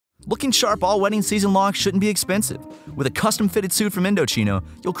Looking sharp all wedding season long shouldn't be expensive. With a custom-fitted suit from Indochino,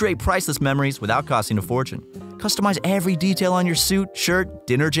 you'll create priceless memories without costing a fortune. Customize every detail on your suit, shirt,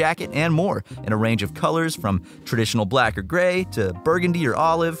 dinner jacket, and more in a range of colors from traditional black or gray to burgundy or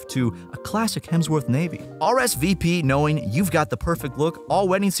olive to a classic Hemsworth navy. RSVP knowing you've got the perfect look all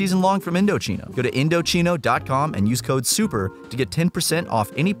wedding season long from Indochino. Go to Indochino.com and use code SUPER to get 10%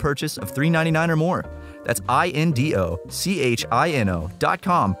 off any purchase of $3.99 or more. That's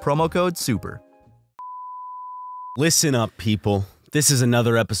INDOCHINO.com, promo code SUPER. Listen up, people. This is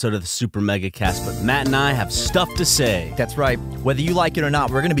another episode of the SuperMegaCast, but Matt and I have stuff to say. That's right. Whether you like it or not,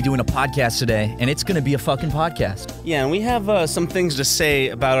 we're going to be doing a podcast today, and it's going to be a fucking podcast. Yeah, and we have some things to say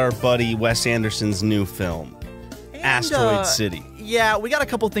about our buddy Wes Anderson's new film, Asteroid City. Yeah, we got a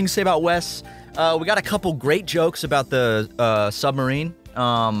couple things to say about Wes. We got a couple great jokes about the submarine.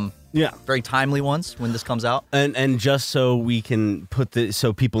 Yeah, very timely ones when this comes out. And just so we can put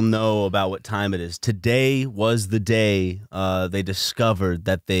so people know about what time it is. Today was the day they discovered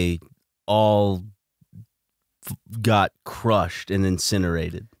that they all got crushed and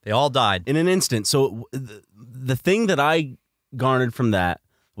incinerated. They all died in an instant. So the thing that I garnered from that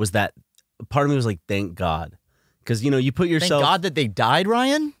was that part of me was like, thank God, because you put yourself. Thank God that they died,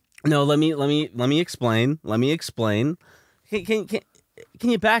 Ryan. No, let me explain. Let me explain.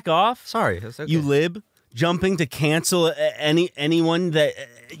 Can you back off? Sorry. That's okay. You lib, jumping to cancel anyone that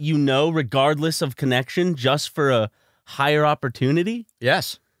regardless of connection, just for a higher opportunity?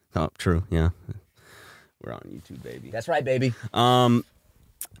 Yes. Oh, true. Yeah. We're on YouTube, baby. That's right, baby.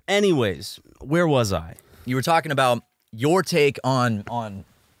 Anyways, where was I? You were talking about your take on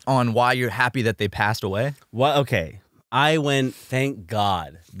why you're happy that they passed away. What? Okay. I went, thank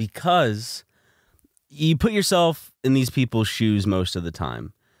God, because you put yourself in these people's shoes most of the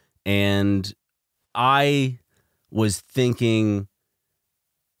time. And I was thinking,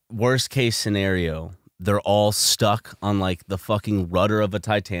 worst case scenario, they're all stuck on like the fucking rudder of a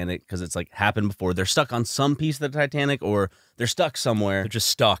Titanic, because it's like happened before. They're stuck on some piece of the Titanic, or they're stuck somewhere. They're just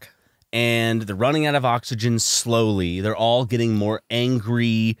stuck. And they're running out of oxygen slowly. They're all getting more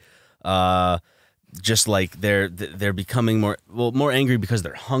angry, just like they're becoming more angry because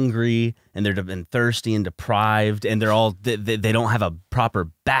they're hungry and they're been thirsty and deprived, and they don't have a proper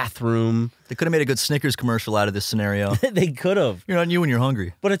bathroom. They could have made a good Snickers commercial out of this scenario. They could have. You're on you when you're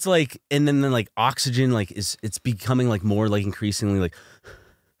hungry. But it's like, and then like oxygen, like it's becoming like more like increasingly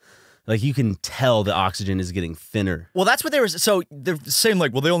like you can tell the oxygen is getting thinner. Well, that's what they were. So they're saying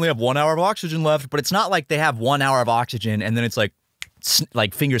like, well, they only have 1 hour of oxygen left, but it's not like they have 1 hour of oxygen and then it's like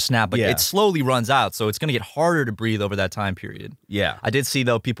finger snap, it slowly runs out, so it's going to get harder to breathe over that time period. Yeah. I did see,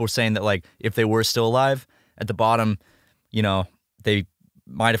 though, people were saying that, like, if they were still alive, at the bottom, they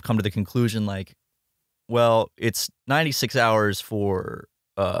might have come to the conclusion, like, well, it's 96 hours for,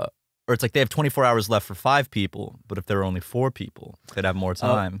 or it's like they have 24 hours left for 5 people, but if there are only 4 people, they'd have more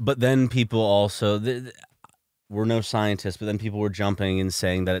time. But then people also, we're no scientists, but then people were jumping and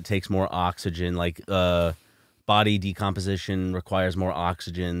saying that it takes more oxygen, like, body decomposition requires more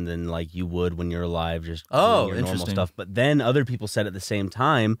oxygen than like you would when you're alive, just doing your normal stuff. But then other people said at the same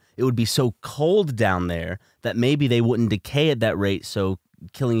time it would be so cold down there that maybe they wouldn't decay at that rate, so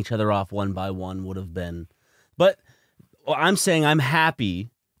killing each other off one by one would have been. But I'm saying I'm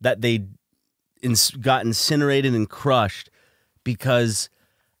happy that they got incinerated and crushed, because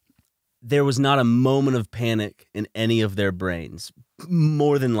there was not a moment of panic in any of their brains,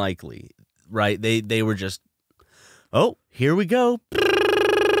 more than likely, right? They were just, oh, here we go.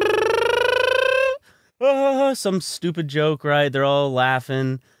 Some stupid joke, right? They're all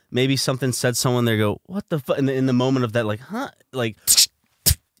laughing. Maybe something said someone there, go, what the fuck? In the moment of that, like, huh? Like,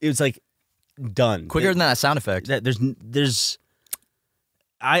 it was like, done. Quicker than that sound effect.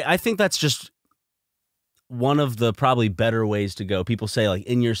 I think that's just one of the probably better ways to go. People say, like,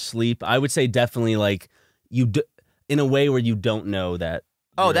 in your sleep. I would say definitely, like, in a way where you don't know that.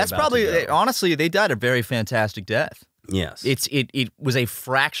 Oh, that's probably, honestly, they died a very fantastic death. Yes. It was a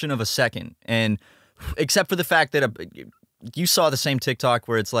fraction of a second. And except for the fact that you saw the same TikTok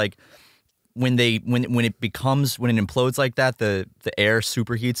where it's like when it implodes like that, the air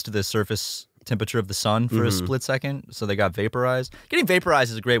superheats to the surface temperature of the sun for a split second. So they got vaporized. Getting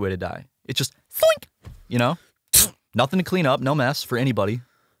vaporized is a great way to die. It's just thoink, nothing to clean up, no mess for anybody.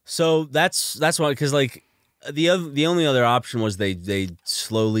 So that's why, because like, the only other option was they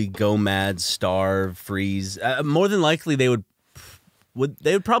slowly go mad, starve, freeze. More than likely, they would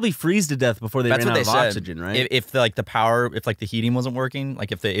probably freeze to death before they ran out of oxygen, right? If like the heating wasn't working,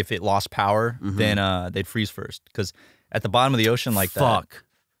 like if it lost power, then they'd freeze first. Because at the bottom of the ocean, like that. Fuck.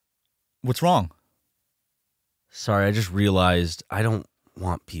 What's wrong? Sorry, I just realized I don't.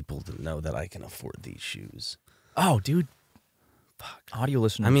 want people to know that I can afford these shoes. Oh, dude. Fuck. Audio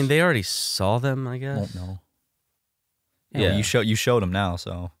listeners. I mean, they already saw them, I guess. Won't know. Yeah. Well, you showed them now,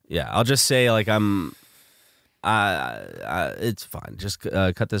 so. Yeah, I'll just say, like, it's fine. Just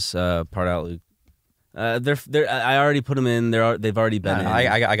cut this part out, Luke. I already put them in. They've already been in.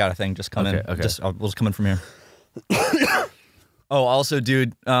 I got a thing. Just come in. Okay. We'll just come in from here. Oh, also,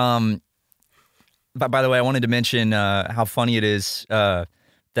 dude. By the way, I wanted to mention how funny it is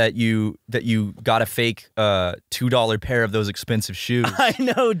that you got a fake $2 pair of those expensive shoes. I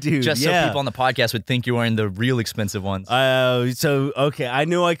know, dude. Just so people on the podcast would think you're wearing the real expensive ones. So okay, I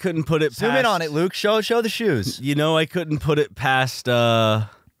knew I couldn't put it. Zoom in on it, Luke. Show the shoes. You know, I couldn't put it past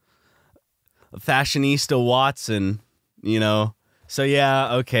fashionista Watson. You know, so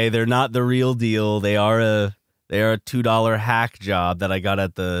yeah, okay, they're not the real deal. They are a $2 hack job that I got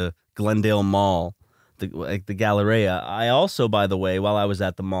at the Glendale Mall. The Galleria. I also, by the way, while I was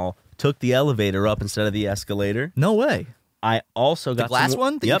at the mall, took the elevator up instead of the escalator. No way. I also got the glass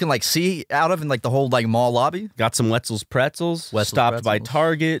one that you can like see out of in like the whole like mall lobby. Got some Wetzel's Pretzels. Stopped by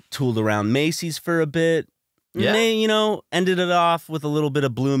Target. Tooled around Macy's for a bit. Yeah. And they, ended it off with a little bit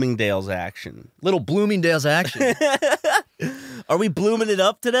of Bloomingdale's action. Little Bloomingdale's action. Are we blooming it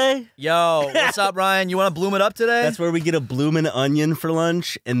up today? Yo, what's up, Ryan? You want to bloom it up today? That's where we get a bloomin' onion for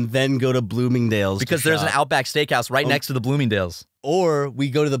lunch and then go to Bloomingdale's. Because there's an Outback Steakhouse right next to the Bloomingdale's. Or we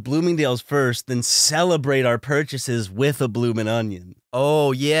go to the Bloomingdale's first, then celebrate our purchases with a bloomin' onion.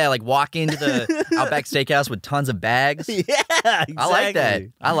 Oh, yeah, like walk into the Outback Steakhouse with tons of bags. Yeah,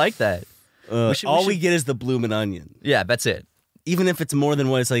 exactly. I like that. We get is the bloomin' onion. Yeah, that's it. Even if it's more than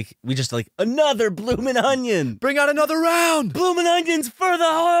one, it's like, we just like, another bloomin' onion. Bring out another round. Bloomin' onions for the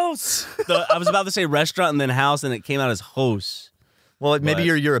house. I was about to say restaurant and then house, and it came out as house. Well, maybe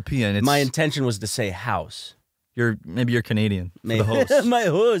you're European. My intention was to say house. Maybe you're Canadian. Maybe. The host. My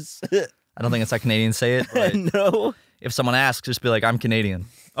host. I don't think it's how Canadians say it. But no. If someone asks, just be like, I'm Canadian.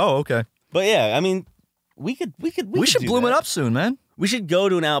 Oh, okay. But yeah, I mean, we should bloom it up soon, man. We should go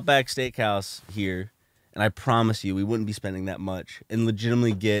to an Outback Steakhouse here, and I promise you, we wouldn't be spending that much, and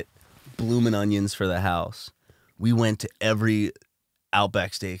legitimately get bloomin' onions for the house. We went to every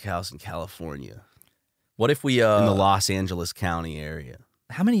Outback Steakhouse in California. What if we in the Los Angeles County area?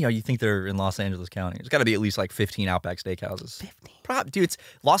 How many you think there are in Los Angeles County? There's got to be at least like 15 Outback Steakhouses. 15? Dude,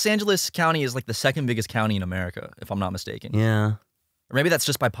 Los Angeles County is like the second biggest county in America, if I'm not mistaken. Yeah. Or maybe that's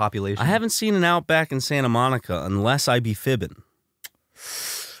just by population. I haven't seen an Outback in Santa Monica, unless I be fibbing.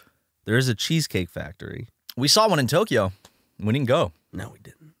 There is a Cheesecake Factory. We saw one in Tokyo. We didn't go. No, we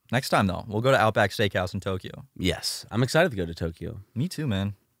didn't. Next time, though, we'll go to Outback Steakhouse in Tokyo. Yes. I'm excited to go to Tokyo. Me too,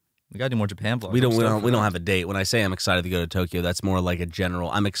 man. We got to do more Japan vlogs. We don't have a date. When I say I'm excited to go to Tokyo, that's more like a general.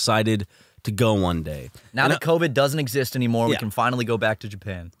 I'm excited to go one day. Now that COVID doesn't exist anymore, we can finally go back to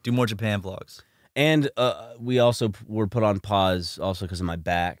Japan. Do more Japan vlogs. And we also were put on pause also because of my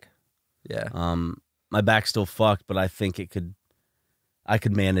back. Yeah. My back's still fucked, but I think I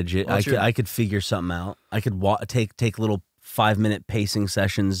could manage it. I could figure something out. I could take little 5-minute pacing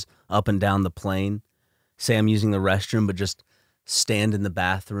sessions up and down the plane. Say I'm using the restroom, but just stand in the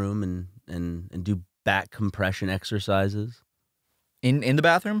bathroom and do back compression exercises. In the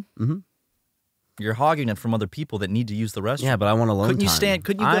bathroom? Mm-hmm. You're hogging it from other people that need to use the restroom. Yeah, but I want alone time.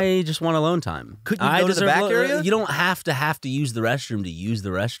 Couldn't you I just want alone time. Couldn't you go to the back area? You don't have to use the restroom to use the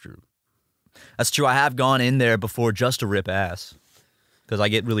restroom. That's true. I have gone in there before just to rip ass. Because I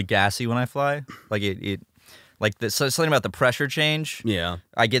get really gassy when I fly. Like something about the pressure change. Yeah.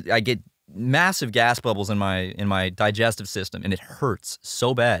 I get massive gas bubbles in my digestive system, and it hurts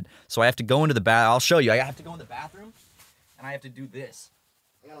so bad. So I have to go into the bath. I'll show you. I have to go in the bathroom, and I have to do this.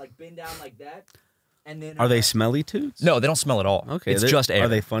 I gotta like bend down like that, and then. Are they smelly toots? No, they don't smell at all. Okay, it's just air. Are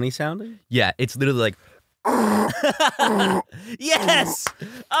they funny sounding? Yeah, it's literally like. Yes!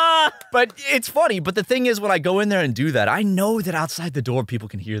 But it's funny. But the thing is, when I go in there and do that, I know that outside the door people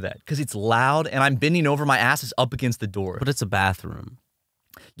can hear that because it's loud, and I'm bending over, my ass is up against the door. But it's a bathroom.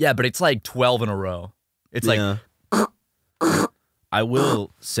 Yeah, but it's like 12 in a row. It's like. I will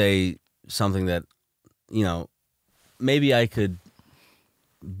say something that, maybe I could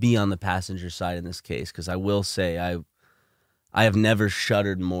be on the passenger side in this case, because I will say I have never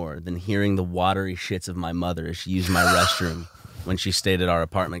shuddered more than hearing the watery shits of my mother as she used my restroom when she stayed at our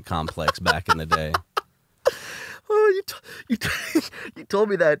apartment complex back in the day. Oh, you told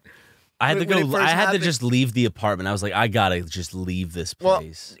me that. I had to go. I had to just leave the apartment. I was like, I gotta just leave this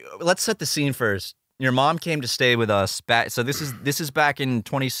place. Well, let's set the scene first. Your mom came to stay with us back. So this is back in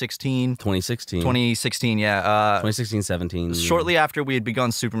 2016. 2016, yeah. 2016, 17. Shortly after we had begun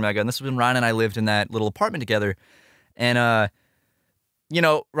SuperMega, and this was when Ryan and I lived in that little apartment together. And you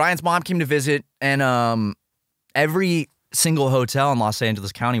know, Ryan's mom came to visit, and every single hotel in Los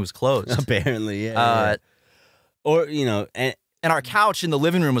Angeles County was closed. Apparently, yeah. Or, you know, and our couch in the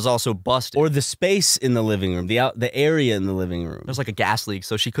living room was also busted. Or the space in the living room, the area in the living room. There was like a gas leak,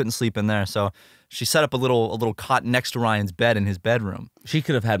 so she couldn't sleep in there. So she set up a little cot next to Ryan's bed in his bedroom. She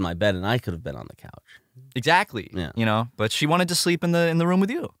could have had my bed, and I could have been on the couch. Exactly. Yeah. You know, but she wanted to sleep in the room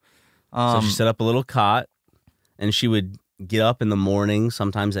with you. So she set up a little cot, and she would get up in the morning,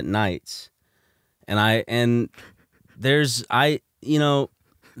 sometimes at nights, you know,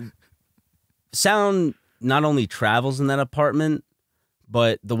 sound not only travels in that apartment,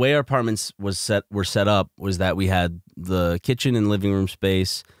 but the way our apartments were set up was that we had the kitchen and living room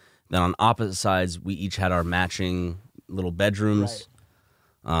space. Then on opposite sides, we each had our matching little bedrooms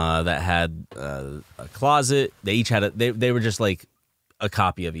that had a closet. They each had they were just like a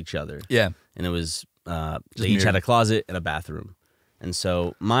copy of each other. Yeah, and it was they each had a closet and a bathroom. And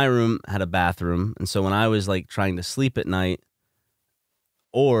so my room had a bathroom, and so when I was like trying to sleep at night,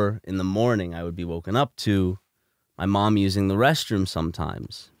 or in the morning, I would be woken up to my mom using the restroom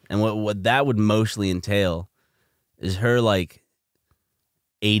sometimes. And what that would mostly entail is her like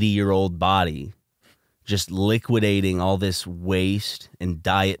 80-year-old body just liquidating all this waste and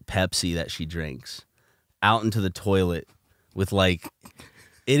Diet Pepsi that she drinks out into the toilet with like,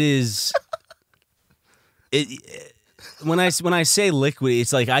 when I say liquid,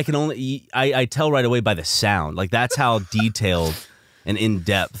 it's like I tell right away by the sound. Like that's how detailed and in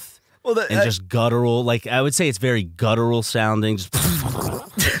depth, and just guttural. Like I would say, it's very guttural sounding. Just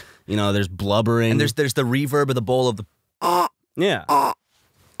you know, there's blubbering, and there's the reverb of the bowl of the. Yeah,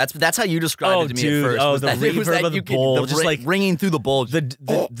 that's how you described it to me at first. Oh, the reverb of the bowl, just like ringing through the bowl.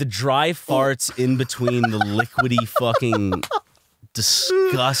 The dry farts in between the liquidy fucking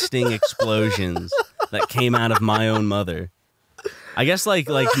disgusting explosions that came out of my own mother. I guess like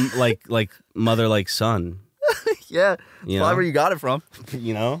mother like son. Yeah, probably where you got it from.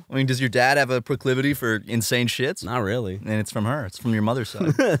 You know? I mean, does your dad have a proclivity for insane shits? Not really. And it's from her. It's from your mother's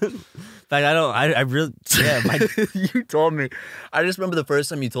side. Like I really, yeah. You told me. I just remember the first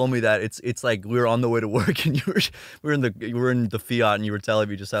time you told me that. It's like we were on the way to work and you were in the Fiat and you were telling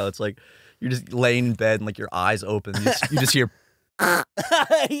me just how it's like you're just laying in bed and like your eyes open. You just hear.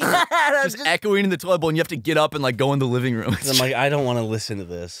 Just echoing in the toilet bowl, and you have to get up and like go in the living room. I'm like, I don't want to listen to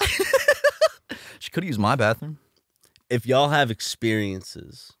this. She could have used my bathroom. If y'all have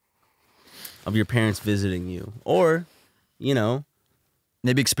experiences of your parents visiting you, or, you know,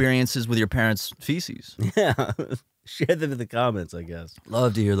 maybe experiences with your parents' feces. Yeah, share them in the comments, I guess.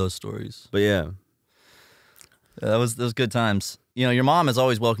 Love to hear those stories. But yeah, that was good times. You know, your mom is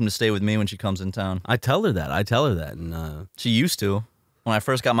always welcome to stay with me when she comes in town. I tell her that. And she used to. When I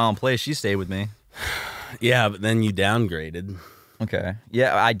first got my own place, she stayed with me. Yeah, but then you downgraded. Okay.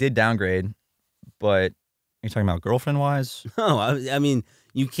 Yeah, I did downgrade, but you're talking about girlfriend-wise? No, I mean,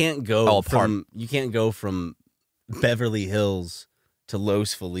 you can't go from Beverly Hills to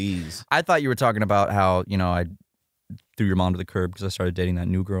Los Feliz. I thought you were talking about how, you know, I threw your mom to the curb because I started dating that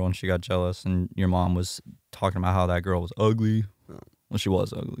new girl and she got jealous, and your mom was talking about how that girl was ugly. Well, she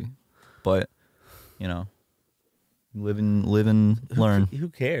was ugly, but, you know, live and learn. Who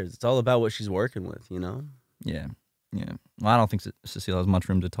cares? It's all about what she's working with, you know? Yeah, yeah. Well, I don't think Cecile has much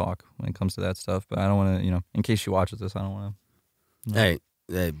room to talk when it comes to that stuff, but I don't want to, you know, in case she watches this, I don't want to. Hey,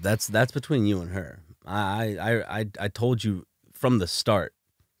 that's between you and her. I told you from the start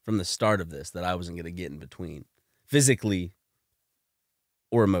of this that I wasn't going to get in between, physically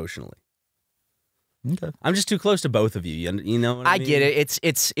or emotionally. Okay. I'm just too close to both of you. You know what I mean? Get it.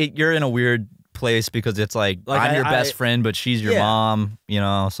 It's you're in a weird place because it's like I'm your best friend, but she's your mom, you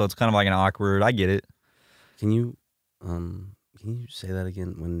know, so it's kind of like an awkward. I get it. Can you say that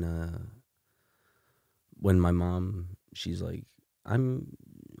again? When my mom, she's like,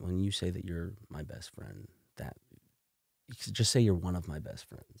 when you say that you're my best friend, that you just say you're one of my best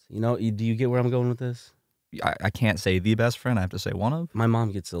friends. You know, do you get where I'm going with this? I can't say the best friend. I have to say one of. My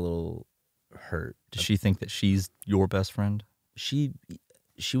mom gets a little hurt. Does she think that she's your best friend? She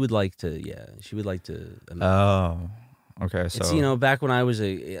would like to, yeah. She would like to. Oh, okay. So it's, you know, back when I was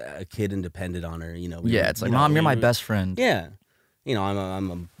a kid and depended on her, you know. It's like, Mom, you're my best friend. Yeah, you know,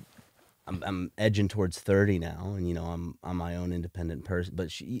 I'm edging towards 30 now, and you know, I'm my own independent person.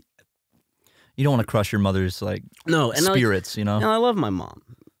 But you don't want to crush your mother's like spirits, you know. And I love my mom,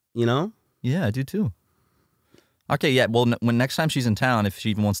 you know. Yeah, I do too. Okay, yeah. Well, when next time she's in town, if she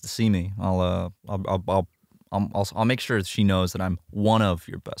even wants to see me, I'll make sure that she knows that I'm one of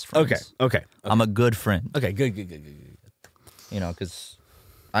your best friends. Okay. I'm a good friend. Okay, good. You know, because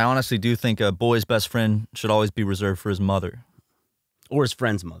I honestly do think a boy's best friend should always be reserved for his mother. Or his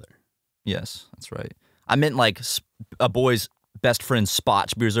friend's mother. Yes, that's right. I meant like a boy's best friend's spot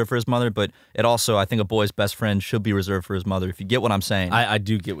should be reserved for his mother, but it also, I think a boy's best friend should be reserved for his mother, if you get what I'm saying. I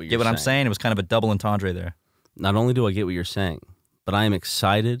do get what you're saying. Get what I'm saying? It was kind of a double entendre there. Not only do I get what you're saying, but I am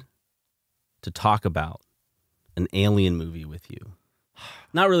excited to talk about an alien movie with you.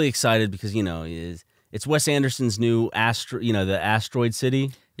 Not really excited because, you know, it's Wes Anderson's new the Asteroid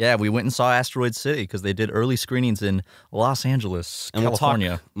City. Yeah, we went and saw Asteroid City because they did early screenings in Los Angeles, and California.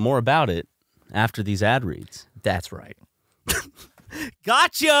 We'll talk more about it after these ad reads. That's right.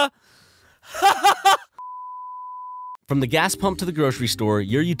 Gotcha! From the gas pump to the grocery store,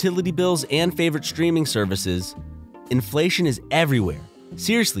 your utility bills and favorite streaming services, inflation is everywhere.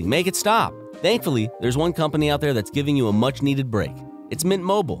 Seriously, make it stop. Thankfully, there's one company out there that's giving you a much-needed break. It's Mint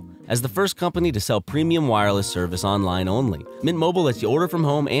Mobile. As the first company to sell premium wireless service online only, Mint Mobile lets you order from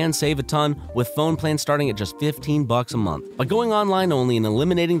home and save a ton with phone plans starting at just $15 a month. By going online only and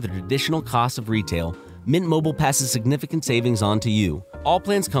eliminating the traditional cost of retail, Mint Mobile passes significant savings on to you. All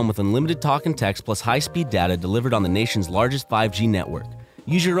plans come with unlimited talk and text plus high-speed data delivered on the nation's largest 5G network.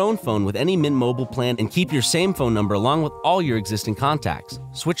 Use your own phone with any Mint Mobile plan and keep your same phone number along with all your existing contacts.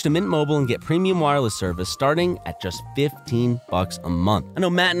 Switch to Mint Mobile and get premium wireless service starting at just $15 a month. I know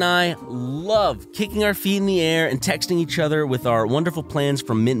Matt and I love kicking our feet in the air and texting each other with our wonderful plans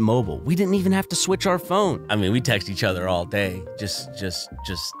from Mint Mobile. We didn't even have to switch our phone. I mean, we text each other all day, just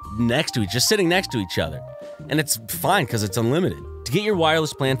sitting next to each other. And it's fine because it's unlimited. To get your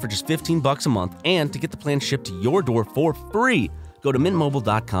wireless plan for just $15 a month and to get the plan shipped to your door for free, go to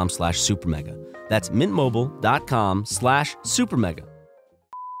mintmobile.com/supermega. That's mintmobile.com/supermega.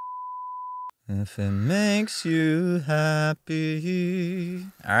 If it makes you happy.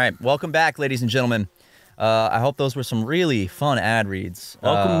 All right, welcome back, ladies and gentlemen. I hope those were some really fun ad reads.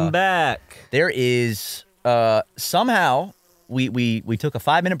 Welcome back. There is somehow we took a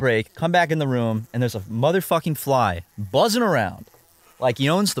 5-minute break, come back in the room, and there's a motherfucking fly buzzing around like he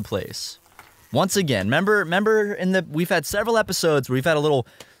owns the place. Once again, remember we've had several episodes where we've had a little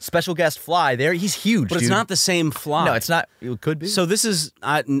special guest fly there. He's huge, but dude. It's not the same fly. No, it's not. It could be. So this is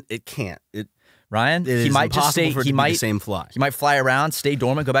it can't. Ryan, he might just stay. He might the same fly. He might fly around, stay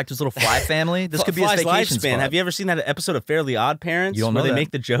dormant, go back to his little fly family. This could be his vacation lifespan. spot. Have you ever seen that episode of Fairly Odd Parents? You don't know where that. They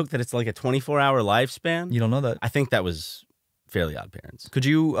make the joke that it's like a 24-hour lifespan. You don't know that. I think that was Fairly Odd Parents. Could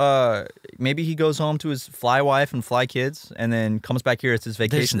you? Maybe he goes home to his fly wife and fly kids, and then comes back here. It's his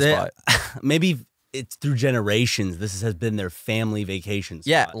vacation spot. Maybe. It's through generations. This has been their family vacation spot.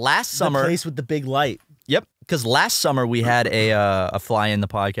 Yeah, last summer. The place with the big light. Yep, because last summer we had a fly in the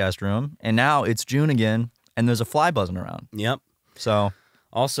podcast room, and now it's June again, and there's a fly buzzing around. Yep. So,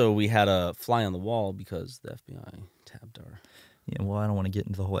 also we had a fly on the wall because the FBI tabbed our. Yeah, well, I don't want to get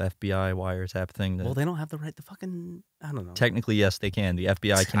into the whole FBI wiretap thing. Well, they don't have the right to fucking. I don't know. Technically, yes, they can. The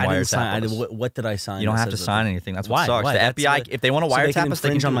FBI can wiretap us. What did I sign? You don't have to sign anything. That's why? what sucks. Why? The FBI, if they want to wiretap us, they can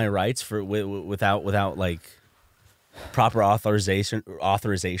infringe on my rights for without like proper authorization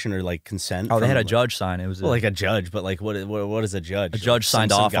or like consent. Oh, they had a judge sign. It was like a judge, but like what is a judge? A judge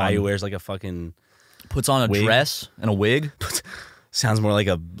signed off. Some guy who wears like a fucking puts on a dress and a wig. Sounds more like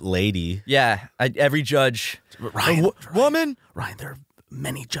a lady. Yeah, every judge. Ryan, woman. Ryan, there are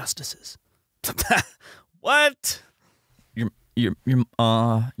many justices. What? Your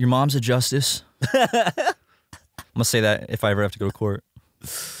mom's a justice. I'm gonna say that if I ever have to go to court.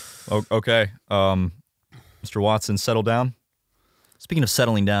 Okay, Mr. Watson, settle down. Speaking of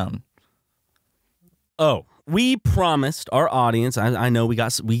settling down. Oh, we promised our audience. I know we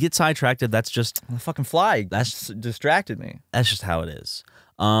get sidetracked. That's just the fucking fly. That's distracted me. That's just how it is.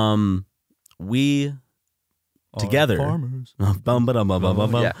 We together. Farmers.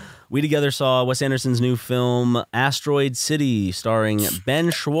 Yeah. We together saw Wes Anderson's new film Asteroid City, starring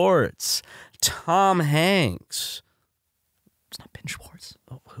Ben Schwartz, Tom Hanks. It's not Ben Schwartz.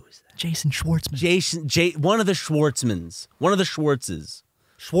 Oh, who is that? Jason Schwartzman. One of the Schwartzmans. One of the Schwartzes.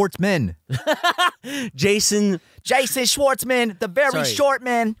 Schwartzman. Jason Schwartzman, the very short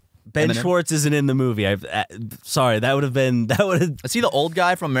man. Ben Schwartz isn't in the movie. Sorry, that would have. Is he the old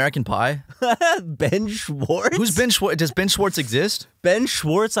guy from American Pie? Ben Schwartz? Who's Ben Schwartz? Does Ben Schwartz exist? Ben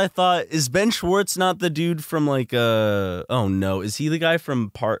Schwartz, I thought, is Ben Schwartz not the dude from like oh no, is he the guy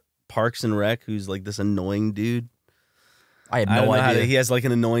from Parks and Rec who's like this annoying dude? I have no idea. He has like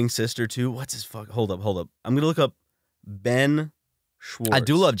an annoying sister too. What's his fuck? Hold up. I'm gonna look up Ben Schwartz. I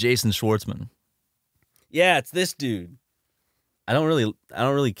do love Jason Schwartzman. Yeah, it's this dude. I don't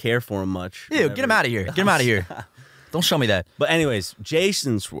really care for him much. Ew, get him out of here. Get him out of here. Don't show me that. But anyways,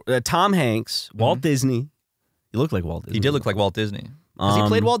 Tom Hanks, Walt Disney. He looked like Walt Disney. He did look like Walt Disney. Has he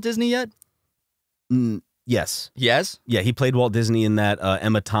played Walt Disney yet? Yeah, Yes. He has? Yeah, he played Walt Disney in that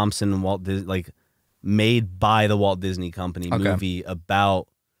Emma Thompson made by the Walt Disney Company movie about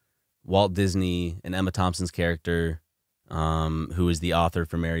Walt Disney and Emma Thompson's character, who is the author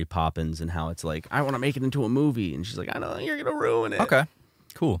for Mary Poppins, and how it's like, I want to make it into a movie, and she's like, I know you're gonna ruin it. Okay,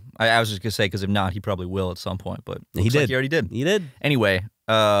 cool. I was just gonna say, because if not, he probably will at some point, but he did. Like he already did. He did. Anyway,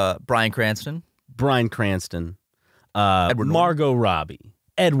 Bryan Cranston, Margot Robbie,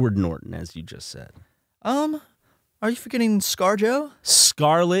 Edward Norton, as you just said. Are you forgetting ScarJo?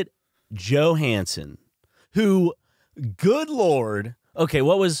 Scarlett Johansson, who, good Lord. Okay,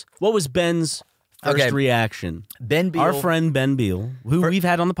 what was Ben's first reaction? Ben Beal. Our friend Ben Beal, who we've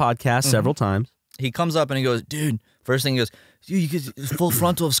had on the podcast several times. He comes up and he goes, dude, first thing he goes, dude, you get full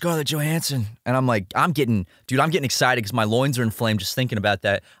frontal of Scarlett Johansson. And I'm like, I'm getting excited because my loins are inflamed just thinking about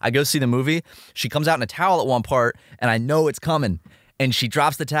that. I go see the movie. She comes out in a towel at one part, and I know it's coming. And she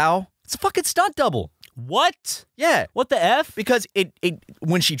drops the towel. It's a fucking stunt double. What? Yeah. What the F? Because it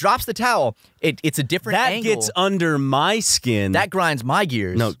when she drops the towel, it's a different angle. That gets under my skin. That grinds my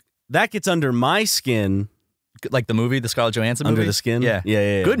gears. No, that gets under my skin. Like the movie, the Scarlett Johansson movie? Under the Skin? Yeah.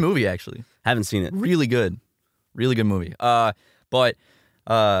 Yeah. Good movie, actually. Haven't seen it. Really good. Really good movie.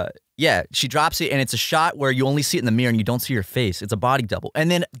 Yeah, she drops it, and it's a shot where you only see it in the mirror and you don't see her face. It's a body double.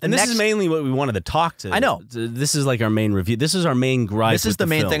 And then this is mainly what we wanted to talk to. I know. This is like our main review. This is our main gripe. This is the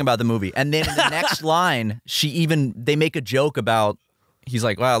main thing about the movie. And then in the next line, they make a joke about, he's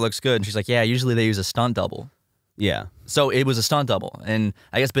like, wow, it looks good. And she's like, yeah, usually they use a stunt double. Yeah. So it was a stunt double. And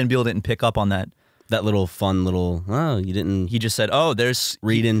I guess Ben Beal didn't pick up on that. That little fun little, you didn't. He just said, oh,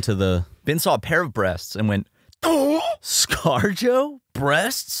 into the. Ben saw a pair of breasts and went, oh, ScarJo?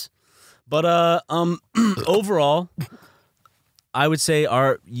 Breasts? But overall, I would say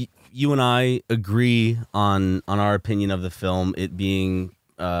you and I agree on our opinion of the film. It being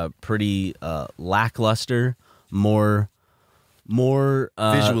pretty lackluster, more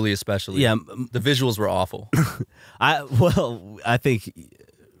visually especially. Yeah, the visuals were awful. I think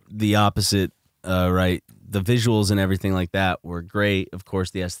the opposite. Right, the visuals and everything like that were great. Of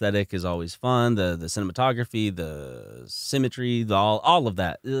course, the aesthetic is always fun. The cinematography, the symmetry, all of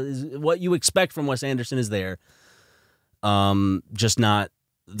that is what you expect from Wes Anderson is there. Just not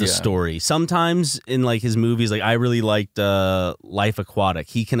the story. Sometimes in like his movies, like I really liked Life Aquatic.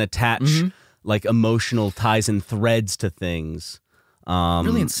 He can attach like emotional ties and threads to things.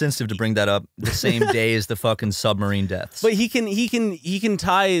 Really insensitive to bring that up the same day as the fucking submarine deaths. But he can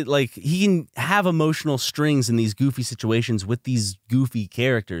tie, like, he can have emotional strings in these goofy situations with these goofy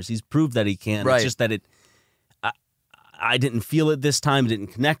characters. He's proved that he can. Right. It's just that I didn't feel it this time. It didn't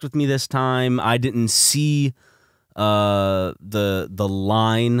connect with me this time. I didn't see the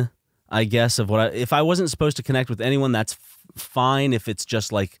line, I guess, of what if I wasn't supposed to connect with anyone, that's fine if it's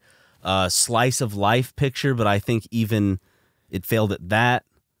just like a slice of life picture, but I think even it failed at that.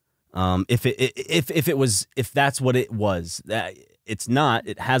 If that's what it was, it's not.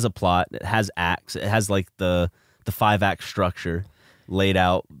 It has a plot. It has acts. It has like the 5-act structure laid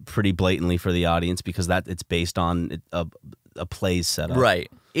out pretty blatantly for the audience because it's based on a play's setup.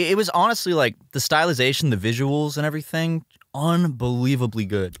 Right. It was honestly like the stylization, the visuals, and everything. Unbelievably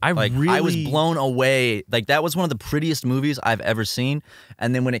good. I was blown away. Like that was one of the prettiest movies I've ever seen.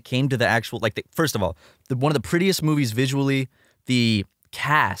 And then when it came to the actual, first of all, one of the prettiest movies visually. The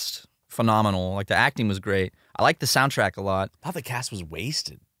cast, phenomenal. Like the acting was great. I liked the soundtrack a lot. I thought the cast was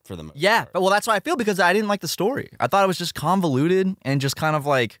wasted for the most part. Well, that's how I feel because I didn't like the story. I thought it was just convoluted and just kind of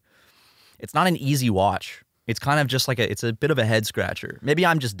like, it's not an easy watch. It's kind of just like it's a bit of a head scratcher. Maybe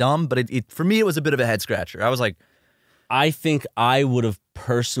I'm just dumb, but for me it was a bit of a head scratcher. I was like, I think I would have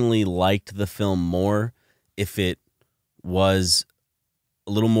personally liked the film more if it was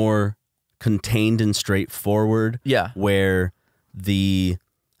a little more contained and straightforward. Yeah. Where it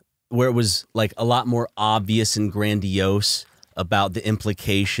was like a lot more obvious and grandiose about the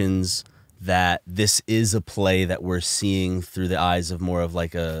implications that this is a play that we're seeing through the eyes of more of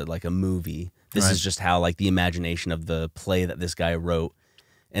like a movie. This is just how like the imagination of the play that this guy wrote.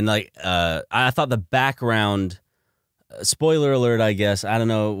 And like I thought the background, spoiler alert, I guess, I don't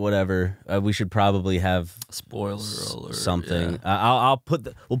know, whatever. We should probably have spoiler alert something. Yeah.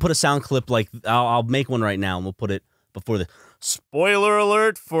 We'll put a sound clip like I'll make one right now and we'll put it before the spoiler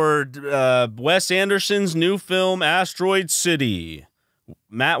alert for Wes Anderson's new film Asteroid City.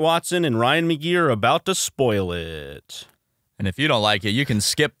 Matt Watson and Ryan McGee are about to spoil it. And if you don't like it, you can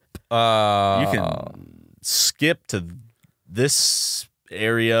skip. You can skip to this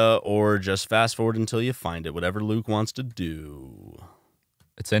area or just fast forward until you find it. Whatever Luke wants to do.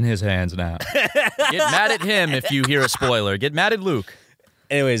 It's in his hands now. Get mad at him if you hear a spoiler. Get mad at Luke.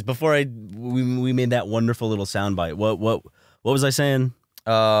 Anyways, before we made that wonderful little soundbite. What was I saying? It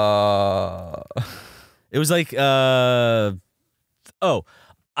was like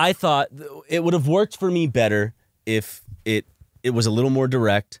I thought it would have worked for me better if it was a little more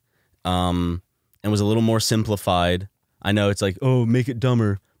direct, and was a little more simplified. I know it's like, oh, make it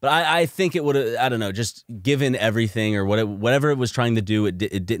dumber, but I think it would have. I don't know, just given everything or whatever it was trying to do, it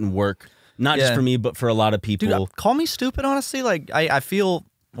didn't work. Not just for me, but for a lot of people. Dude, call me stupid, honestly. Like, I feel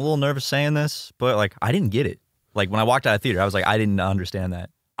a little nervous saying this, but like, I didn't get it. Like, when I walked out of the theater, I was like, I didn't understand that.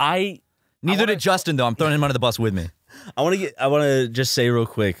 Neither did Justin, though. I'm throwing him under the bus with me. I want to just say real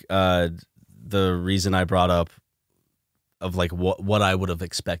quick, the reason I brought up of like what I would have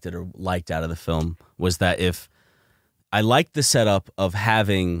expected or liked out of the film was that if I liked the setup of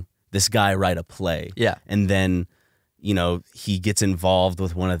having this guy write a play, and then, you know, he gets involved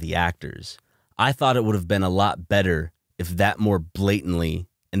with one of the actors. I thought it would have been a lot better if that more blatantly,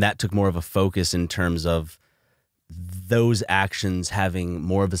 and that took more of a focus in terms of those actions having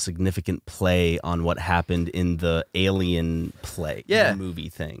more of a significant play on what happened in the Alien play, the movie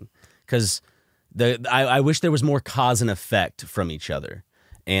thing. Because I wish there was more cause and effect from each other,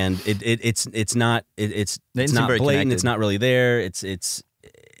 and it's not blatant. Connected. It's not really there. It's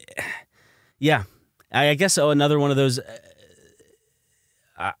yeah. I guess another one of those.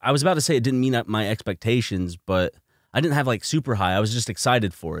 I was about to say it didn't meet up my expectations, but I didn't have like super high. I was just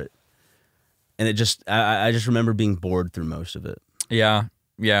excited for it. And it just, I just remember being bored through most of it. Yeah,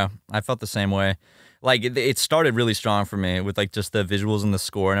 I felt the same way. Like, it started really strong for me with like just the visuals and the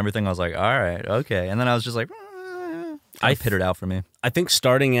score and everything. I was like, all right, okay. And then I was just like, I pittered out for me. I think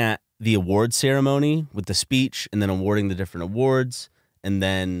starting at the award ceremony with the speech and then awarding the different awards, and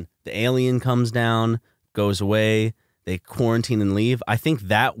then the alien comes down, goes away, they quarantine and leave. I think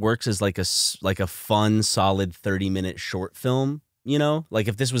that works as like a fun, solid 30-minute short film. You know, like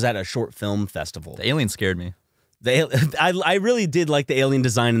if this was at a short film festival. The alien scared me. I really did like the alien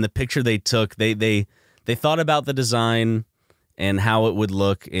design and the picture they took. They thought about the design and how it would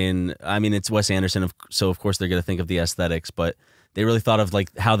look in. I mean, it's Wes Anderson, so of course they're going to think of the aesthetics, but they really thought of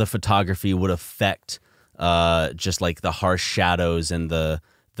like how the photography would affect just like the harsh shadows and the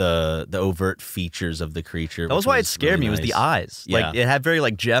overt features of the creature. That was why it scared me. Nice. Was the eyes. Yeah. Like it had very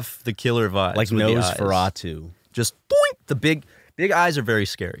like Jeff the Killer vibes. Like Nosferatu. Just boink, the big eyes are very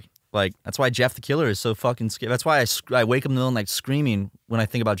scary. Like, that's why Jeff the Killer is so fucking scary. That's why I wake up in the middle of the night screaming when I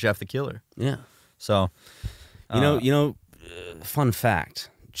think about Jeff the Killer. Yeah. So, fun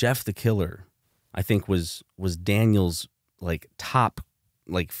fact, Jeff the Killer, I think was Daniel's like top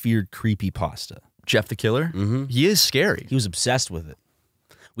like feared creepypasta. Jeff the Killer? Mm-hmm. He is scary. He was obsessed with it.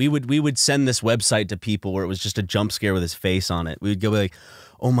 We would send this website to people where it was just a jump scare with his face on it. We would go like,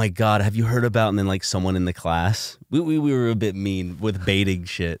 oh my God, have you heard about? And then like someone in the class, we were a bit mean with baiting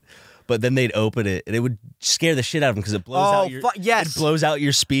shit, but then they'd open it and it would scare the shit out of them because it blows out your it blows out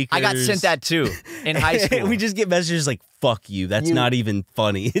your speakers. I got sent that too in high school. We just get messages like, fuck you, that's not even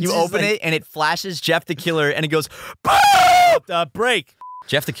funny. You open it and it flashes Jeff the Killer and it goes, break.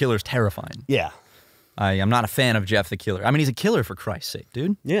 Jeff the Killer's terrifying. Yeah. I'm not a fan of Jeff the Killer. I mean, he's a killer for Christ's sake,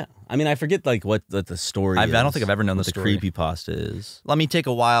 dude. Yeah. I mean, I forget like what the story is. I don't think I've ever known the story. The creepypasta is. Let me take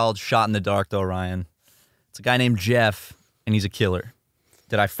a wild shot in the dark though, Ryan. It's a guy named Jeff and he's a killer.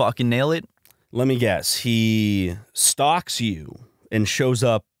 Did I fucking nail it? Let me guess. He stalks you and shows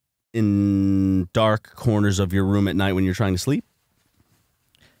up in dark corners of your room at night when you're trying to sleep?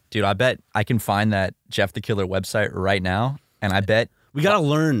 Dude, I bet I can find that Jeff the Killer website right now, and I bet we gotta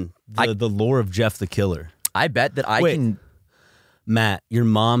learn the lore of Jeff the Killer. I bet that I can. Matt, your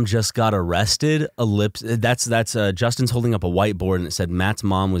mom just got arrested. That's Justin's holding up a whiteboard and it said Matt's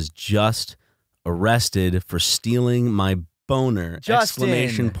mom was just arrested for stealing my boner. Justin.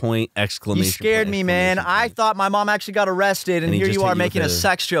 Exclamation point, exclamation point. You scared me, man. I thought my mom actually got arrested, and here you are making a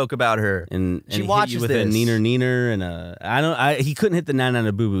sex joke about her. And she watches hit you with this. a neener and a he couldn't hit the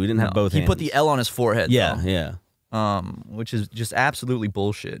nana boo boo. He didn't have both hands. He put the L on his forehead. Yeah, though. yeah. Which is just absolutely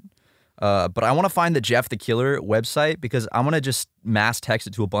bullshit. But I want to find the Jeff the Killer website because I want to just mass text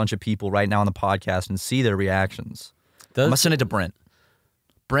it to a bunch of people right now on the podcast and see their reactions. I'm gonna send it to Brent.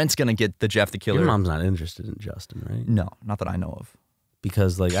 Brent's gonna get the Jeff the Killer. Your mom's not interested in Justin, right? No, not that I know of.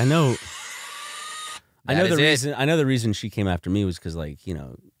 Because like I know the reason she came after me was because like, you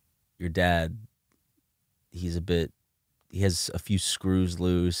know, your dad, he has a few screws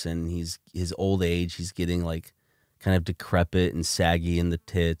loose and his old age, he's getting like kind of decrepit and saggy in the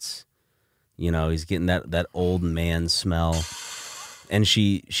tits. You know, he's getting that old man smell. And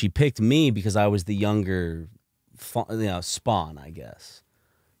she picked me because I was the younger spawn, I guess.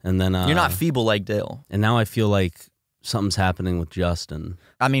 And then you're not feeble like Dale. And now I feel like something's happening with Justin.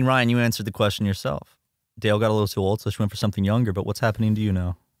 I mean, Ryan, you answered the question yourself. Dale got a little too old, so she went for something younger, but what's happening to you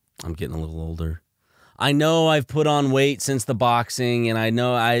now? I'm getting a little older. I know I've put on weight since the boxing, and I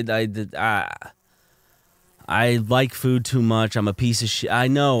know I like food too much. I'm a piece of shit. I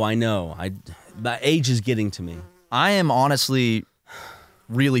know. My age is getting to me. I am honestly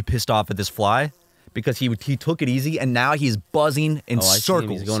really pissed off at this fly because he took it easy, and now he's buzzing in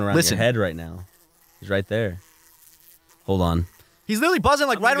circles. He's going around your head right now. He's right there. Hold on. He's literally buzzing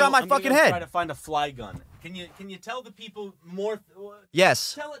like right around my fucking head. Try to find a fly gun. Can you tell the people more?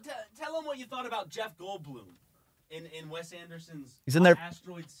 Yes. Tell them what you thought about Jeff Goldblum in Wes Anderson's He's in there.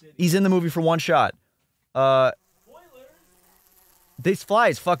 Asteroid City. He's in the movie for one shot. Spoiler. This fly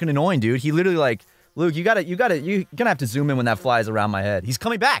is fucking annoying, dude. He literally like, Luke, you're gonna have to zoom in when that fly is around my head. He's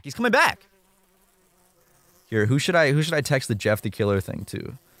coming back. He's coming back. Here, who should I text the Jeff the Killer thing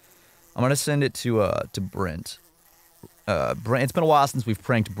to? I'm gonna send it to Brent. Brent, it's been a while since we've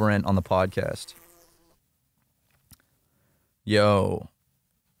pranked Brent on the podcast. Yo,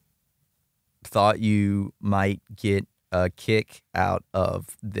 thought you might get a kick out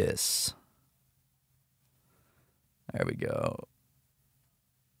of this. There we go.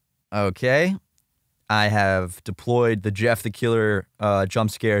 Okay. I have deployed the Jeff the Killer jump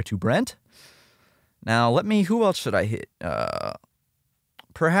scare to Brent. Now, who else should I hit?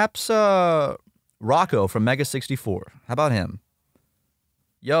 Perhaps Rocco from Mega 64. How about him?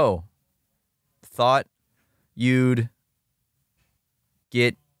 Yo, thought you'd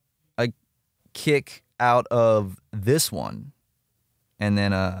get a kick out of this one. And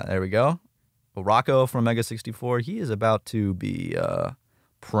then, there we go. Well, Rocco from Mega 64, he is about to be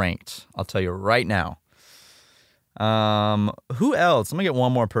pranked. I'll tell you right now. Who else? Let me get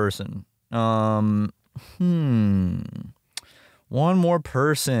one more person. One more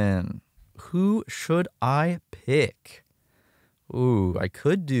person. Who should I pick? Ooh, I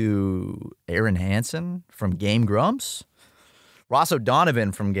could do Aaron Hansen from Game Grumps. Ross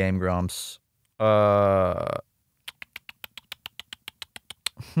O'Donovan from Game Grumps. There's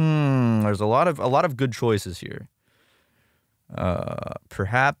a lot of good choices here.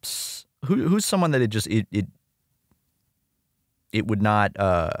 Perhaps who's someone that it would not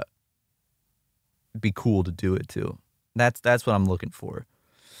be cool to do it to. That's what I'm looking for.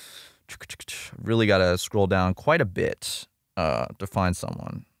 Really got to scroll down quite a bit to find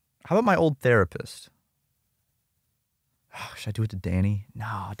someone. How about my old therapist? Should I do it to Danny?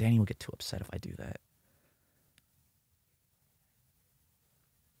 No, Danny will get too upset if I do that.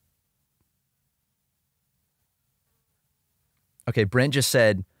 Okay, Brent just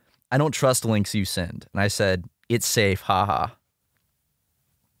said, I don't trust links you send. And I said, it's safe, haha.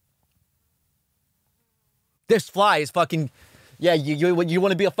 This fly is fucking... Yeah, you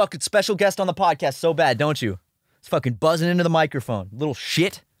want to be a fucking special guest on the podcast so bad, don't you? It's fucking buzzing into the microphone. Little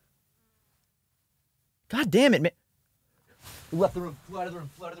shit. God damn it, man. He left the room. Flew out of the room.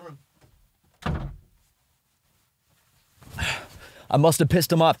 I must have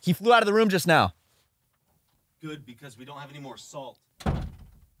pissed him off. He flew out of the room just now. Good, because we don't have any more salt.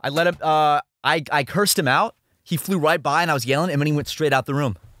 I let him, I cursed him out. He flew right by and I was yelling and then he went straight out the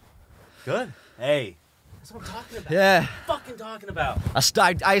room. Good. Hey. That's what I'm talking about. Yeah. What are you fucking talking about?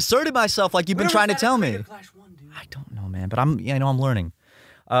 I asserted myself like you've been trying to tell me. Clash 1, dude? I don't know, man, but I'm learning.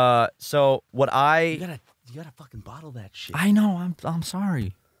 So what You gotta fucking bottle that shit. I know, I'm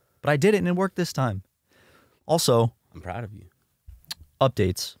sorry. But I did it and it worked this time. Also, I'm proud of you.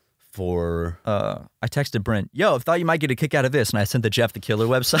 Updates. For I texted Brent, yo, I thought you might get a kick out of this, and I sent the Jeff the Killer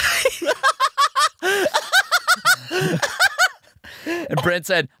website. And Brent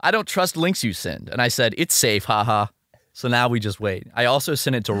said, I don't trust links you send. And I said, it's safe, haha. So now we just wait. I also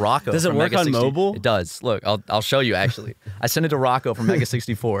sent it to Rocco. Does it work on mobile? It does. Look, I'll show you actually. I sent it to Rocco from Mega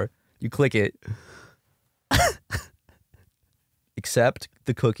 64. You click it. Accept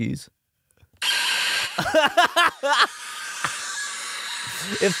the cookies.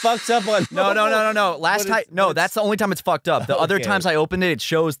 It fucks up on No. Last time, that's the only time it's fucked up. The other times I opened it, it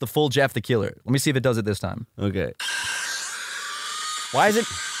shows the full Jeff the Killer. Let me see if it does it this time. Okay. Why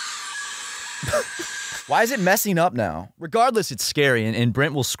is it messing up now? Regardless, it's scary, and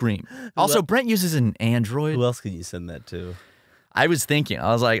Brent will scream. Also, Brent uses an Android. Who else could you send that to? I was thinking.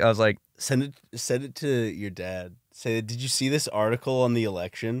 I was like, send it to your dad. Say, did you see this article on the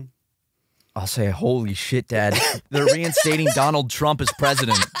election? I'll say, holy shit, Dad. They're reinstating Donald Trump as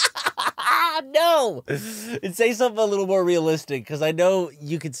president. No. And say something a little more realistic, because I know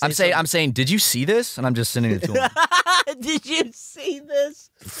you could say I'm saying, did you see this? And I'm just sending it to him. Did you see this?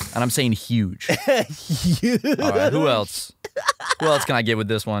 And I'm saying huge. Huge. All right, who else? Who else can I get with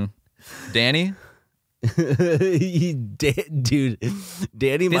this one? Danny? Dude,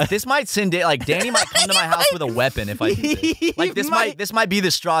 Danny this might send like Danny might come to my house with a weapon if I do this. Like this might be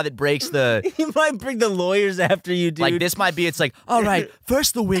the straw that breaks the. He might bring the lawyers after you, dude. Like this might be. It's like, all right,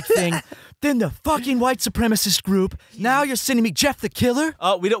 first the wig thing, then the fucking white supremacist group. Now you're sending me Jeff the Killer.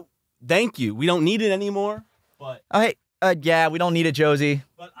 Oh, we don't. Thank you. We don't need it anymore. But yeah, we don't need it, Josie.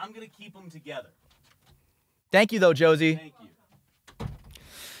 But I'm gonna keep them together. Thank you, though, Josie. Thank you.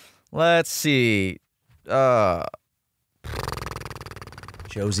 Let's see.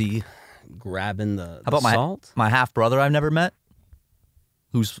 Josie grabbing the How about salt? my half brother I've never met,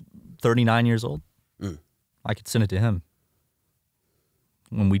 who's 39 years old? I could send it to him.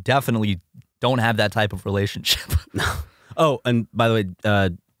 When we definitely don't have that type of relationship. No. Oh, and by the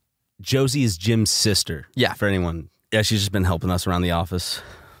way, Josie is Jim's sister. Yeah. For anyone. Yeah, she's just been helping us around the office.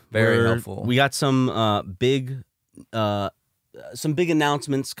 Very helpful. We got some big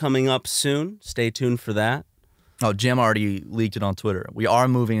announcements coming up soon. Stay tuned for that. Oh, Jim already leaked it on Twitter. We are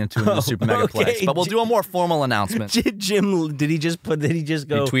moving into a new SuperMegaPlex, but we'll do a more formal announcement. Jim, did he just go? He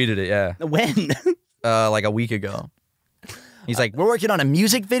tweeted it, yeah. When? Like a week ago. He's like, we're working on a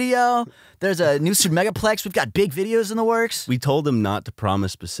music video. There's a new SuperMegaPlex. We've got big videos in the works. We told him not to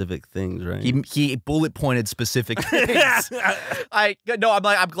promise specific things, right? He bullet pointed specific things. I'm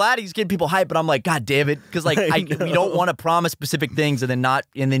glad he's getting people hyped, but I'm like, God damn it, because like we don't want to promise specific things and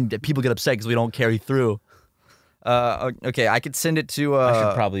then people get upset because we don't carry through. Okay, I could send it to. I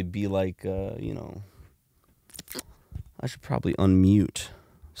should probably be like, I should probably unmute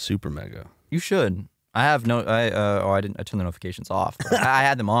SuperMega. You should. I have no. I turned the notifications off. I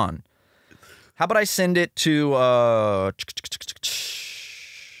had them on. How about I send it to? I'll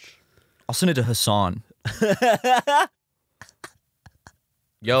send it to Hassan.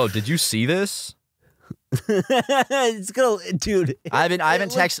 Yo, did you see this? It's gonna, dude. I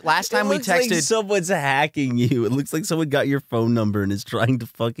haven't texted. Last time we texted, like someone's hacking you. It looks like someone got your phone number and is trying to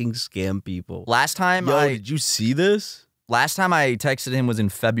fucking scam people. Last time, did you see this? Last time I texted him was in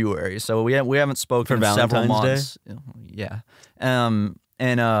February, so we haven't spoken for in several Valentine's months. Day? Yeah.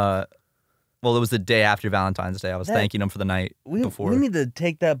 Well, it was the day after Valentine's Day. I was thanking him for the night before. We need to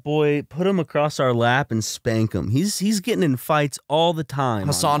take that boy, put him across our lap, and spank him. He's getting in fights all the time.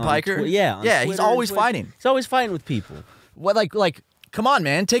 Hassan Piker? Yeah. Yeah, he's always fighting. He's always fighting with people. What, like, come on,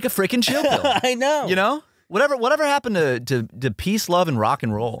 man, take a freaking chill pill. I know. You know? Whatever happened to peace, love, and rock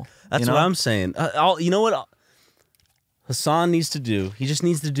and roll? That's what I'm saying. You know what Hassan needs to do? He just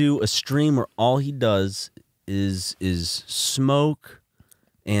needs to do a stream where all he does is smoke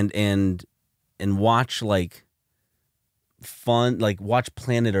and watch like fun, like watch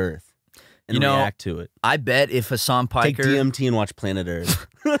Planet Earth and react to it. I bet if Hassan Piker take DMT and watch Planet Earth.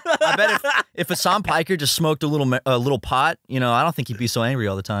 I bet if Hassan Piker just smoked a little pot, I don't think he'd be so angry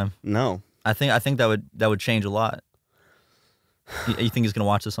all the time. No, I think that would change a lot. You think he's gonna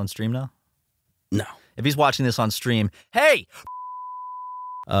watch this on stream now? No. If he's watching this on stream, hey.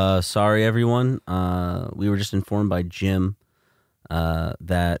 Sorry everyone. We were just informed by Jim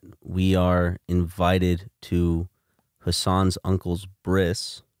that we are invited to Hassan's uncle's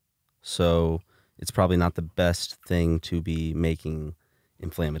bris, so it's probably not the best thing to be making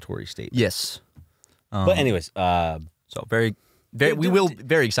inflammatory statements. Yes. But anyways, so very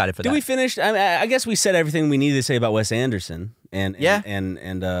very excited for that. Did we finish? I guess we said everything we needed to say about Wes Anderson and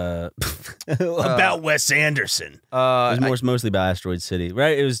about Wes Anderson. It was mostly about Asteroid City,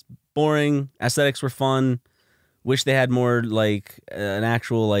 right? It was boring. Aesthetics were fun. Wish they had more like an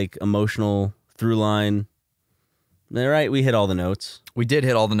actual like emotional through line. All right, we hit all the notes. We did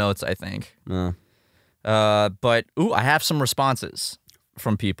hit all the notes, I think. But I have some responses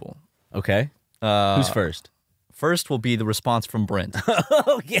from people. Okay. Who's first? First will be the response from Brent.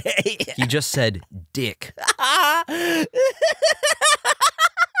 Okay. He just said dick. And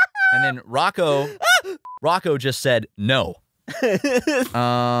then Rocco just said no.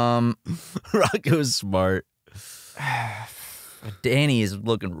 Rocco's smart. Danny is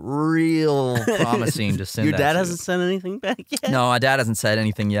looking real promising to send. Your dad hasn't sent anything back yet? No, my dad hasn't said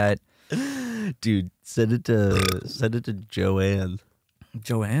anything yet. Dude, send it to Joanne.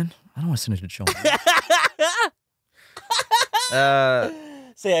 Joanne? I don't want to send it to Joanne.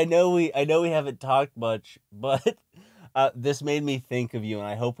 Say, I know we haven't talked much, but this made me think of you, and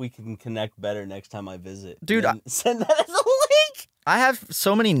I hope we can connect better next time I visit. Dude, send that as a link. I have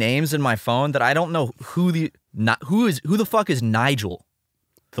so many names in my phone that I don't know who the fuck is Nigel.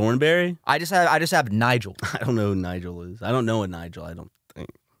 Thornberry? I just have Nigel. I don't know who Nigel is. I don't know a Nigel, I don't think.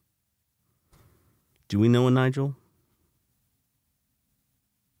 Do we know a Nigel?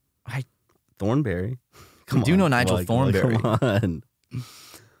 Thornberry. We do know Nigel Thornberry. Come on.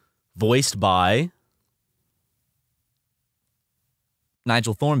 Voiced by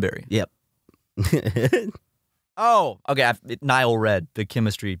Nigel Thornberry. Yep. Oh, okay. Niall Red, the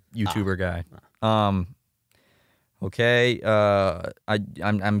chemistry YouTuber guy. Okay.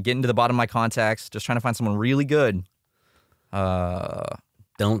 I'm getting to the bottom of my contacts. Just trying to find someone really good.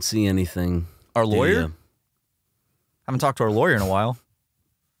 Don't see anything. Our lawyer? Haven't talked to our lawyer in a while.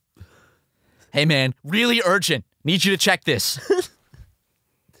 Hey, man, really urgent. Need you to check this.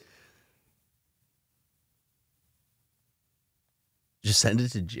 Just send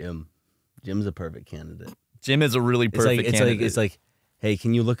it to Jim. Jim's a perfect candidate. Jim is a really perfect candidate. It's like, hey,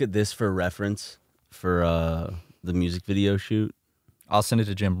 can you look at this for reference for the music video shoot? I'll send it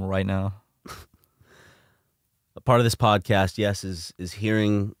to Jim right now. A part of this podcast, yes, is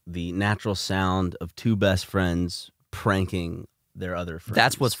hearing the natural sound of two best friends pranking their other friends.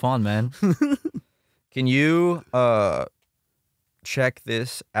 That's what's fun, man. Can you check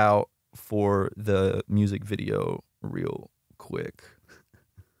this out for the music video real quick?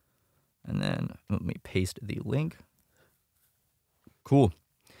 And then let me paste the link. Cool.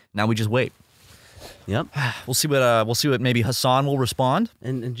 Now we just wait. Yep. We'll see what maybe Hassan will respond.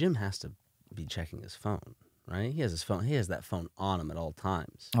 And Jim has to be checking his phone, right? He has his phone. He has that phone on him at all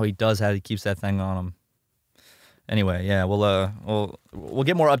times. Oh, he does have. He keeps that thing on him. Anyway, yeah, we'll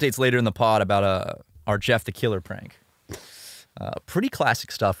get more updates later in the pod about our Jeff the Killer prank. Pretty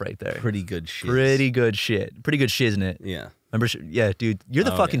classic stuff right there. Pretty good shit. Pretty good shit. Pretty good shiznit. Yeah. Remember? Yeah, dude. You're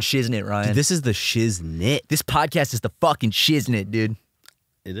the fucking shiznit, Ryan. Dude, this is the shiznit. This podcast is the fucking shiznit, dude.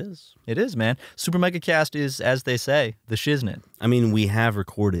 It is. It is, man. SuperMegaCast is, as they say, the shiznit. I mean, we have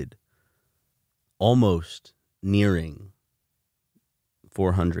recorded almost nearing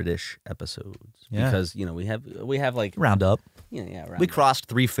 400-ish episodes. Yeah. Because, you know, we have like... Round up. Yeah, round We up. crossed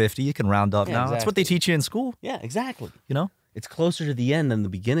 350. You can round up now. Exactly. That's what they teach you in school. Yeah, exactly. You know? It's closer to the end than the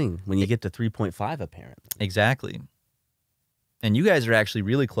beginning when you get to 3.5, apparently. Exactly. And you guys are actually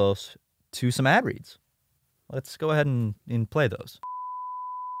really close to some ad reads. Let's go ahead and play those.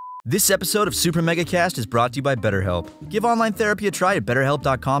 This episode of SuperMegaCast is brought to you by BetterHelp. Give online therapy a try at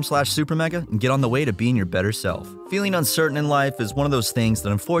BetterHelp.com/SuperMega and get on the way to being your better self. Feeling uncertain in life is one of those things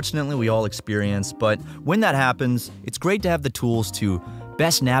that unfortunately we all experience, but when that happens, it's great to have the tools to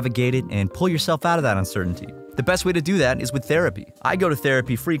best navigate it and pull yourself out of that uncertainty. The best way to do that is with therapy. I go to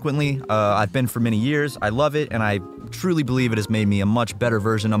therapy frequently. I've been for many years. I love it, and I truly believe it has made me a much better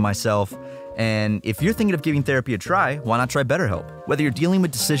version of myself. And if you're thinking of giving therapy a try, why not try BetterHelp? Whether you're dealing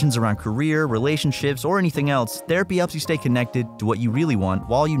with decisions around career, relationships, or anything else, therapy helps you stay connected to what you really want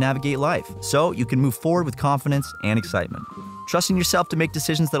while you navigate life, so you can move forward with confidence and excitement. Trusting yourself to make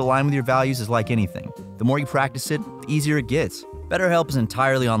decisions that align with your values is like anything. The more you practice it, the easier it gets. BetterHelp is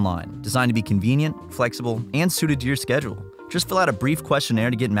entirely online, designed to be convenient, flexible, and suited to your schedule. Just fill out a brief questionnaire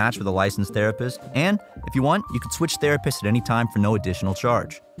to get matched with a licensed therapist, and if you want, you can switch therapists at any time for no additional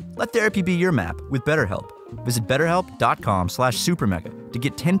charge. Let therapy be your map with BetterHelp. Visit BetterHelp.com/SuperMega to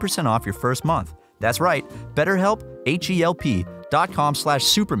get 10% off your first month. That's right, BetterHelp,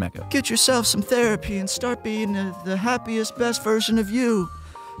 HELP.com/SuperMega. Get yourself some therapy and start being the happiest, best version of you.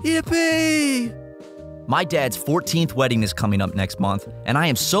 Yippee! My dad's 14th wedding is coming up next month, and I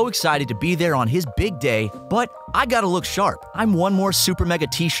am so excited to be there on his big day, but I gotta look sharp. I'm one more Super Mega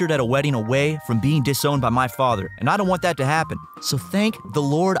t-shirt at a wedding away from being disowned by my father, and I don't want that to happen. So thank the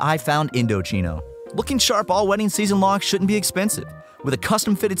Lord I found Indochino. Looking sharp all wedding season long shouldn't be expensive. With a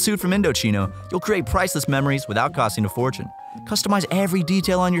custom-fitted suit from Indochino, you'll create priceless memories without costing a fortune. Customize every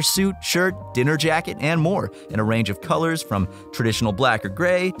detail on your suit, shirt, dinner jacket, and more in a range of colors from traditional black or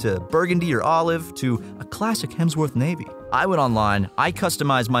gray to burgundy or olive to a classic Hemsworth navy. I went online, I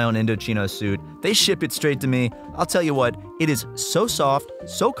customized my own Indochino suit, they shipped it straight to me. I'll tell you what, it is so soft,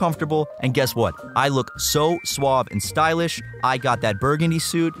 so comfortable, and guess what? I look so suave and stylish. I got that burgundy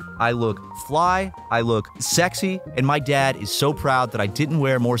suit, I look fly, I look sexy, and my dad is so proud that I didn't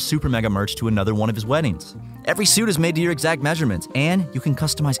wear more Super Mega merch to another one of his weddings. Every suit is made to your exact measurements, and you can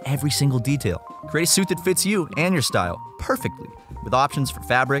customize every single detail. Create a suit that fits you and your style perfectly, with options for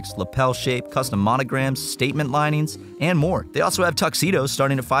fabrics, lapel shape, custom monograms, statement linings, and more. They also have tuxedos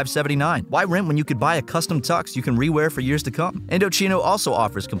starting at $579. Why rent when you could buy a custom tux you can rewear for years to come? Indochino also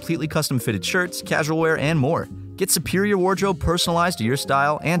offers completely custom fitted shirts, casual wear, and more. Get superior wardrobe personalized to your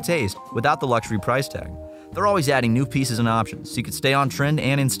style and taste without the luxury price tag. They're always adding new pieces and options so you can stay on trend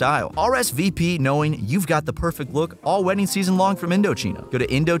and in style. RSVP knowing you've got the perfect look all wedding season long from Indochino. Go to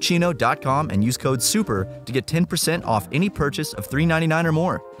Indochino.com and use code SUPER to get 10% off any purchase of $3.99 or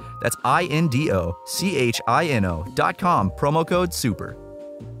more. That's INDOCHINO.com, promo code SUPER.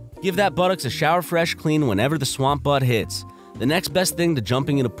 Give that buttocks a shower fresh clean whenever the swamp butt hits. The next best thing to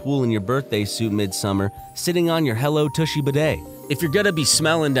jumping in a pool in your birthday suit midsummer, sitting on your Hello Tushy bidet. if you're gonna be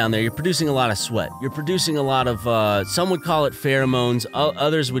smelling down there, you're producing a lot of sweat. You're producing a lot of, some would call it pheromones.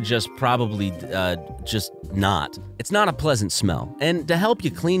 Others would just probably just not. It's not a pleasant smell. And to help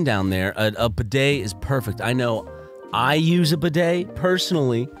you clean down there, a bidet is perfect. I know I use a bidet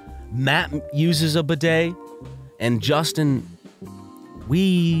personally. Matt uses a bidet. And Justin,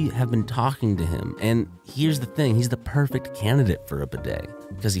 we have been talking to him. And here's the thing. He's the perfect candidate for a bidet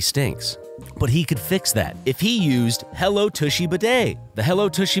because he stinks. But he could fix that if he used Hello Tushy Bidet. The Hello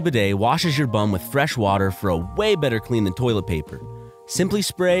Tushy Bidet washes your bum with fresh water for a way better clean than toilet paper. Simply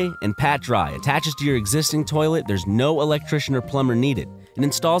spray and pat dry. Attaches to your existing toilet. There's no electrician or plumber needed. It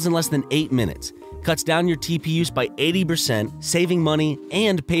installs in less than 8 minutes. Cuts down your TP use by 80%, saving money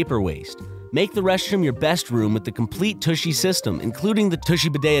and paper waste. Make the restroom your best room with the complete Tushy system, including the Tushy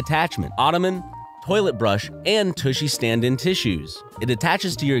Bidet attachment, ottoman, toilet brush, and Tushy stand-in tissues. It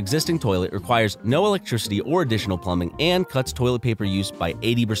attaches to your existing toilet, requires no electricity or additional plumbing, and cuts toilet paper use by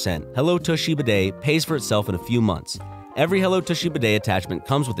 80%. Hello Tushy Bidet pays for itself in a few months. Every Hello Tushy Bidet attachment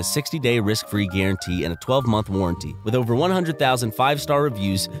comes with a 60-day risk-free guarantee and a 12-month warranty. With over 100,000 5-star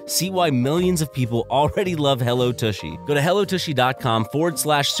reviews, see why millions of people already love Hello Tushy. Go to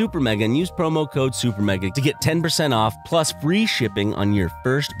hellotushy.com/SuperMega and use promo code SuperMega to get 10% off plus free shipping on your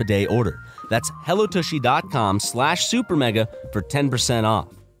first bidet order. That's hellotushy.com/SuperMega for 10% off.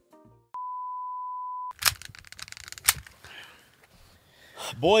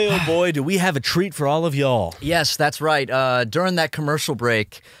 Boy, oh boy, do we have a treat for all of y'all. Yes, that's right. During that commercial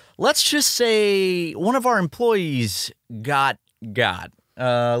break, let's just say one of our employees got.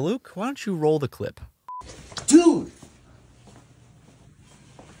 Luke, why don't you roll the clip? Dude!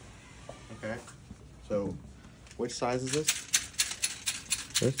 Okay, so which size is this?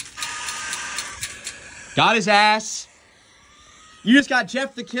 This? Got his ass. You just got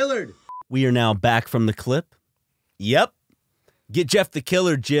Jeff the Killer. We are now back from the clip. Yep. Get Jeff the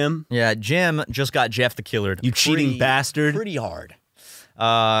Killer, Jim. Yeah, Jim just got Jeff the Killer. You cheating bastard. Pretty hard.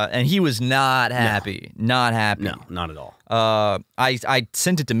 And he was not happy. No. Not happy. No, not at all. I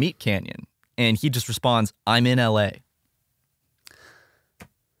sent it to Meat Canyon, and he just responds, I'm in L.A.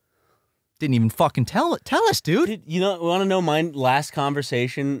 Didn't even fucking tell us, dude. You know, want to know my last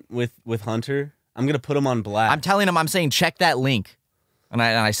conversation with Hunter? I'm going to put him on blast. I'm telling him, I'm saying, check that link. And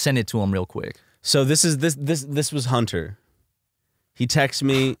I sent it to him real quick. So this was Hunter. He texts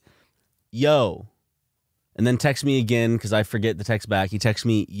me, yo, and then texts me again because I forget the text back. He texts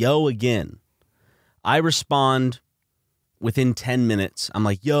me, yo, again. I respond within 10 minutes. I'm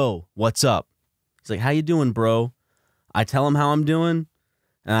like, yo, what's up? He's like, how you doing, bro? I tell him how I'm doing,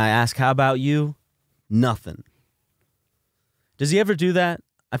 and I ask, how about you? Nothing. Does he ever do that?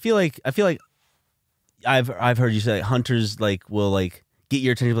 I feel like I've heard you say like, Hunters will get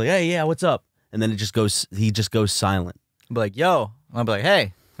your attention, like, hey, yeah, what's up? And then he just goes silent. I'll be like, yo. I'll be like,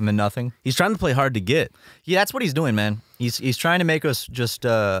 hey. And then nothing. He's trying to play hard to get. Yeah, that's what he's doing, man. He's trying to make us just.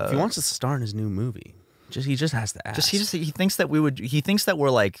 If he wants us to star in his new movie, he just has to ask. He thinks that we're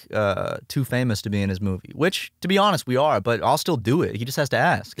like too famous to be in his movie. Which, to be honest, we are. But I'll still do it. He just has to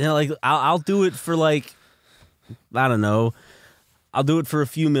ask. You know, like I'll do it for like, I don't know. I'll do it for a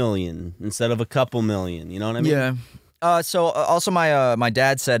few million instead of a couple million. You know what I mean? Yeah. So also my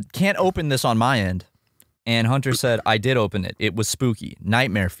dad said, can't open this on my end. And Hunter said, I did open it. It was spooky.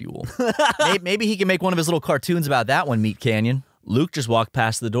 Nightmare fuel. Maybe he can make one of his little cartoons about that one, Meat Canyon. Luke just walked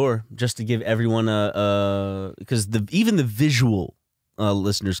past the door just to give everyone because even the visual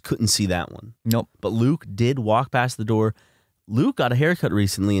listeners couldn't see that one. Nope. But Luke did walk past the door. Luke got a haircut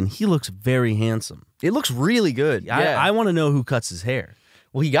recently, and he looks very handsome. It looks really good. Yeah. I want to know who cuts his hair.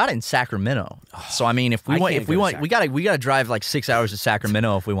 Well, he got it in Sacramento. So I mean, we gotta drive like 6 hours to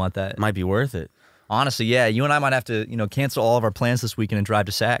Sacramento if we want that. It might be worth it. Honestly, yeah. You and I might have to, cancel all of our plans this weekend and drive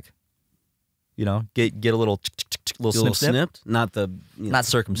to Sac. Get a little snipped. Not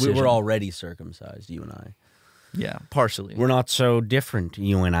circumcision. We're already circumcised, you and I. Yeah, partially. We're not so different,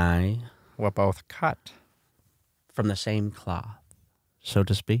 you and I. We're both cut from the same cloth, so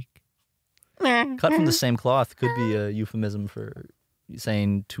to speak. Cut from the same cloth could be a euphemism for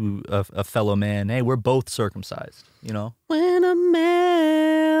saying to a fellow man, hey, we're both circumcised, When a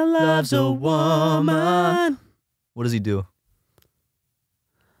man loves a woman. What does he do?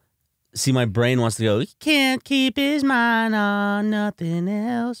 See, my brain wants to go, he can't keep his mind on nothing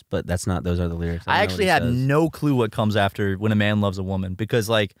else. But those are the lyrics. I actually have no clue what comes after when a man loves a woman because,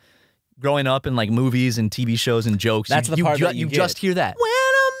 like, growing up in, like, movies and TV shows and jokes, that's the part that you just hear that. When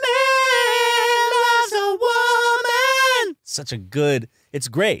a man loves a woman. Such a good, it's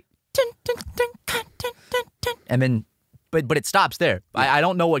great. And then, but it stops there. I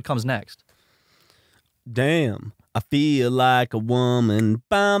don't know what comes next. Damn. I feel like a woman.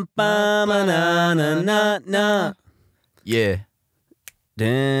 Bum, bum, na, na, na, na. Yeah.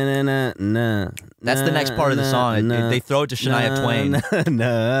 Da-na-na-na, That's the next part of the song. They throw it to Shania Twain. Na,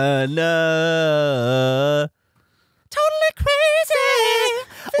 na. Totally crazy.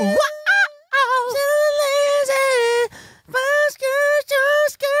 Wow.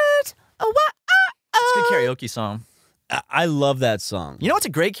 It's a good karaoke song. I love that song. You know what's a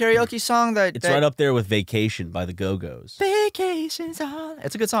great karaoke song? It's right up there with Vacation by the Go-Go's. Vacation's on.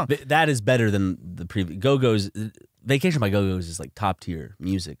 It's a good song. That is better than the previous. Go-Go's, Vacation by Go-Go's is like top tier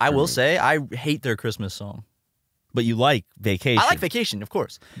music. I will say, I hate their Christmas song. But you like Vacation. I like Vacation, of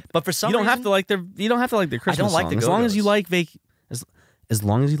course. But for some you don't reason, have to like their Christmas I don't like song. the As long as Go-Go's. you like as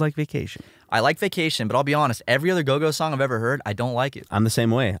long as you like Vacation. I like Vacation, but I'll be honest, every other Go-Go song I've ever heard, I don't like it. I'm the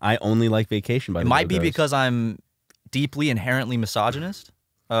same way. I only like Vacation by the It might be Go-Go's. because I'm deeply inherently misogynist,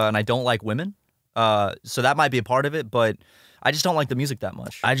 and I don't like women. So that might be a part of it, but I just don't like the music that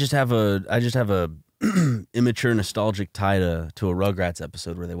much. I just have a immature nostalgic tie to a Rugrats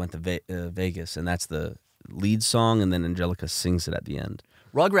episode where they went to Vegas, and that's the lead song, and then Angelica sings it at the end.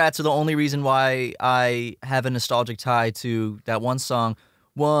 Rugrats are the only reason why I have a nostalgic tie to that one song,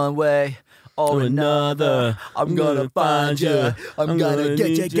 One Way or Another. I'm gonna find you. I'm gonna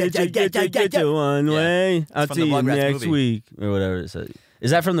get you. One way. I'll from see the you Rugrats next movie. week or whatever it says.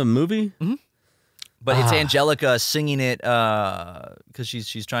 Is that from the movie? But it's Angelica singing it because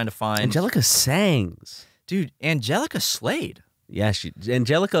she's trying to find Angelica sings. Dude, Angelica slayed. Yeah,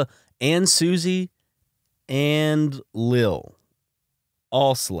 Angelica and Susie and Lil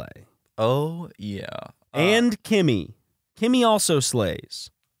all slay. Oh yeah. And Kimmy. Kimmy also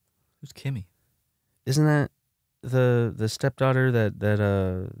slays. Who's Kimmy? Isn't that the stepdaughter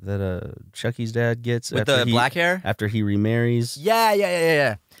that Chucky's dad gets With the black hair? after he remarries?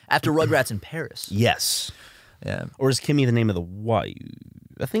 Yeah. After Rugrats in Paris. Yes. Yeah. Or is Kimmy the name of the wife?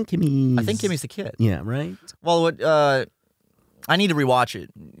 I think Kimmy's the kid. Yeah, right? Well, what I need to rewatch it,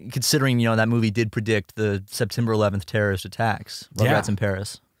 considering that movie did predict the September 11th terrorist attacks. Rugrats in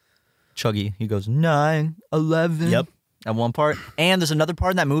Paris. Chuggy, he goes 9/11. Yep. At one part, and there's another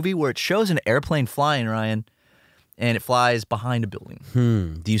part in that movie where it shows an airplane flying, Ryan, and it flies behind a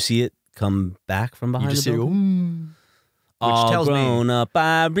building. Do you see it come back from behind You just the see, building? which All tells grown me up,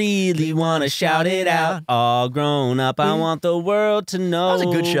 I really want to shout it out. All grown up, I want the world to know. that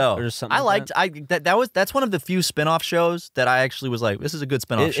was a good show. Or something I like liked. That's one of the few spin-off shows that I actually was like, this is a good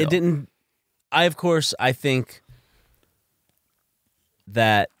spin-off show. It didn't. I think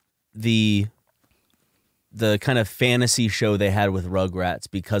that the kind of fantasy show they had with Rugrats,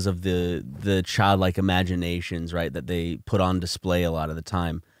 because of the childlike imaginations, right, that they put on display a lot of the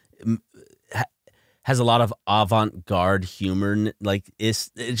time, has a lot of avant-garde humor. Like it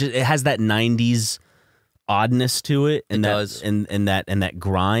has that 90s oddness to it, and that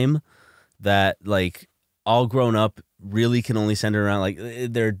grime that, like, All Grown Up really can only center around like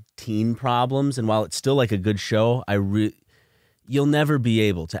their teen problems. And while it's still like a good show, you'll never be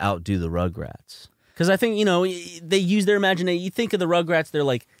able to outdo the Rugrats. Because I think, they use their imagination. You think of the Rugrats, they're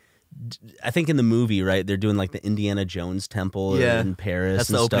like, I think in the movie, right, they're doing like the Indiana Jones temple in Paris. That's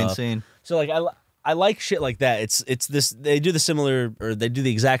and the opening stuff. scene. So like I like shit like that. It's this, they do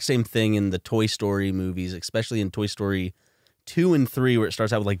the exact same thing in the Toy Story movies, especially in Toy Story 2 and 3, where it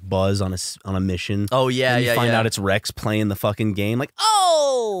starts out with like Buzz on a mission. Oh yeah, and you find yeah. out it's Rex playing the fucking game. Like,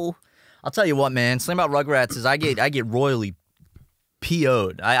 oh, I'll tell you what, man. Something about Rugrats is I get royally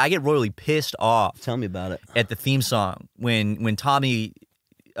PO'd. I get royally pissed off. Tell me about it. At the theme song when Tommy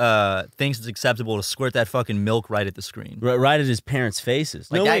thinks it's acceptable to squirt that fucking milk right at the screen. Right at his parents'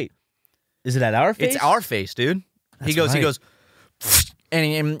 faces. Like no, that, wait. Is it at our face? It's our face, dude. He That's goes, right.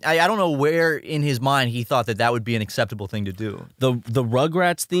 and I don't know where in his mind he thought that would be an acceptable thing to do. The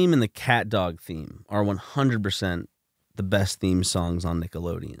Rugrats theme and the Cat Dog theme are 100% the best theme songs on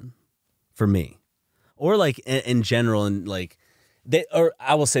Nickelodeon for me, or like in general, and like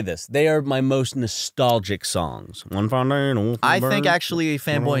I will say this: they are my most nostalgic songs. I think actually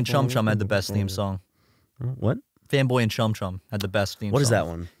Fanboy and Chum Chum had the best theme song. What? Fanboy and Chum Chum had the best theme song. What is that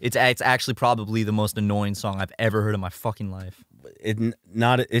one? It's actually probably the most annoying song I've ever heard in my fucking life.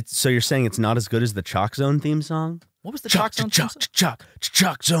 So you're saying it's not as good as the Chalk Zone theme song? What was the Chalk Zone theme song?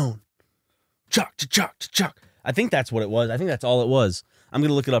 Chalk Zone. Chalk. I think that's what it was. I think that's all it was. I'm going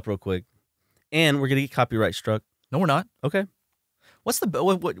to look it up real quick. And we're going to get copyright struck. No, we're not. Okay.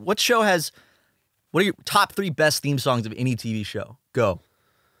 What show has, what are your top 3 best theme songs of any TV show? Go.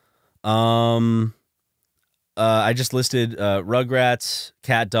 I just listed Rugrats,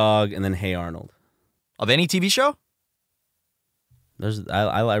 Cat Dog, and then Hey Arnold. Of any TV show?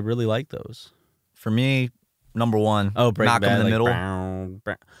 I really like those. For me, #1. Oh, Breaking Malcolm Bad, in the like, Middle. brown,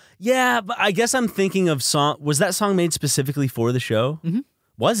 brown. Yeah, but I guess I'm thinking of song. Was that song made specifically for the show? Mhm.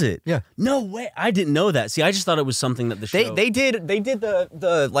 Was it? Yeah. No way. I didn't know that. See, I just thought it was something that the show. They did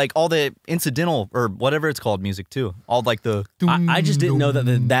the like all the incidental or whatever it's called music too. All like the. I just didn't know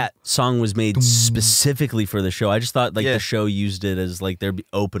that that song was made specifically for the show. I just thought like Yeah. the show used it as like their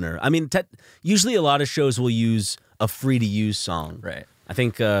opener. I mean, usually a lot of shows will use a free to use song. Right. I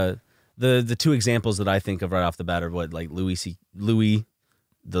think the two examples that I think of right off the bat are what, like Louis,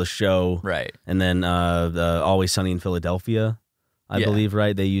 the show, Right. and then the Always Sunny in Philadelphia. I Yeah. believe,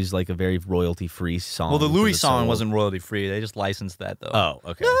 right? They use like a very royalty free song. Well, the for Louis song solo. wasn't royalty free. They just licensed that though. Oh,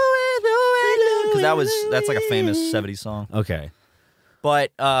 okay. Because that's like a famous '70s song. Okay.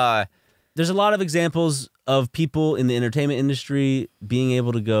 But There's a lot of examples of people in the entertainment industry being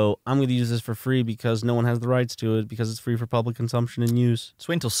able to go, I'm going to use this for free because no one has the rights to it because it's free for public consumption and use. just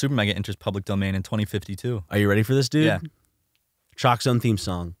wait until SuperMega enters public domain in 2052. Are you ready for this, dude? Yeah. Chalk Zone theme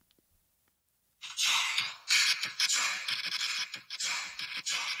song.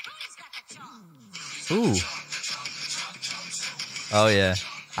 Ooh. Oh yeah,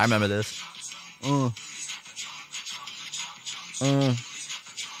 I remember this.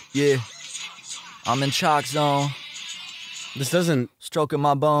 Yeah. I'm in Chalk Zone, This doesn't. stroking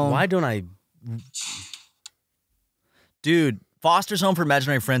my bone. Why don't I? Dude, Foster's Home for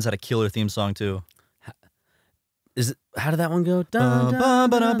Imaginary Friends had a killer theme song too. Is it? How did that one go?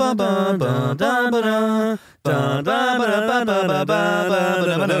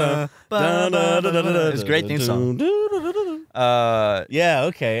 It's a great theme song. Yeah.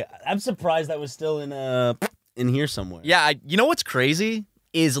 Okay. I'm surprised that was still in here somewhere. Yeah, you know what's crazy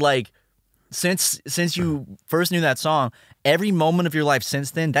is like since you first knew that song, every moment of your life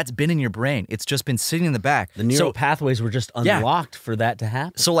since then, that's been in your brain. It's just been sitting in the back. The neural pathways were just Yeah. unlocked for that to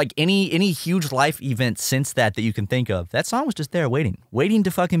happen. So like any huge life event since that you can think of, that song was just there waiting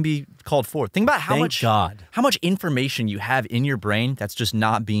to fucking be called forth. Think about how Thank much God. how much information you have in your brain that's just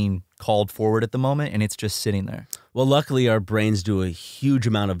not being called forward at the moment, and it's just sitting there. Well, luckily, our brains do a huge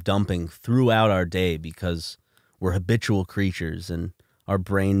amount of dumping throughout our day because we're habitual creatures, and our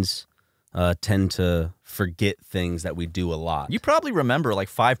brains tend to forget things that we do a lot. You probably remember like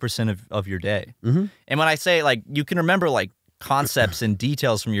 5% of your day. Mhm. And when I say like you can remember like concepts and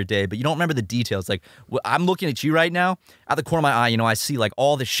details from your day, but you don't remember the details. Like I'm looking at you right now, out the corner of my eye, I see like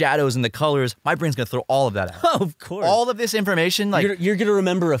all the shadows and the colors. My brain's gonna throw all of that out. Oh, of course. All of this information, like you're going to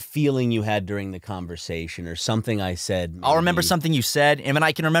remember a feeling you had during the conversation or something I said. I'll remember maybe. something you said, and then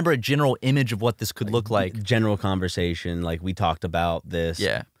I can remember a general image of what this could look like. General conversation, like we talked about this.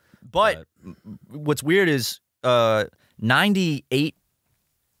 Yeah. But what's weird is 98%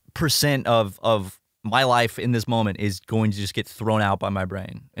 of my life in this moment is going to just get thrown out by my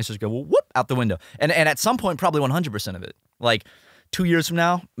brain. It's just go whoop out the window. And at some point, probably 100% of it. Like 2 years from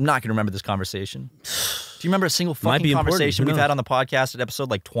now, I'm not going to remember this conversation. Do you remember a single Might be fucking important. conversation Who we've knows? had on the podcast at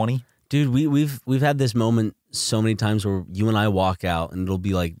episode like 20? Dude, we've had this moment so many times where you and I walk out and it'll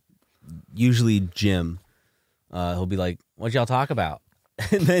be like, usually Jim, he'll be like, "What'd y'all talk about?"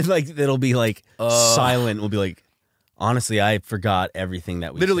 And then like it'll be like silent. We'll be like, "Honestly, I forgot everything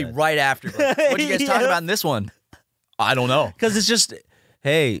that we Literally said." right after. Like, what did you guys talk Yeah. about in this one? I don't know. Because it's just,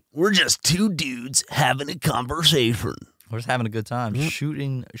 hey, we're just two dudes having a conversation. We're just having a good time.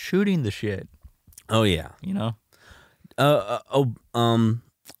 Shooting the shit, Oh yeah. you know?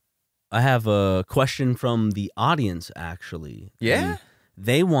 I have a question from the audience actually. Yeah? And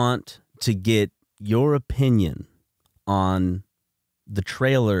they want to get your opinion on the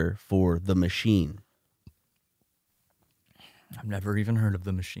trailer for The Machine. I've never even heard of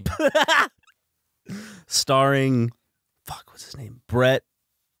The Machine. Starring, what's his name? Brett.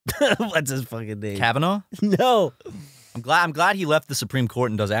 What's his fucking name? Kavanaugh? No. I'm glad he left the Supreme Court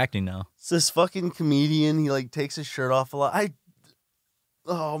and does acting now. It's this fucking comedian. He like takes his shirt off a lot.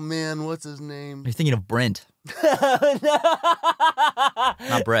 Oh man, what's his name? You're thinking of Brent, not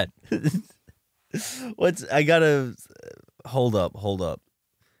Brett. I gotta hold up.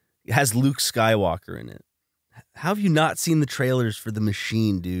 It has Luke Skywalker in it. How have you not seen the trailers for The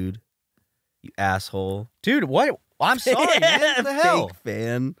Machine, dude? You asshole. Dude, what? I'm sorry, man. What the hell? Fake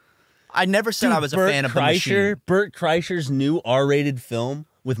fan. I never said Dude, I was a Burt fan of The Kreischer, Machine. Burt Kreischer's new R-rated film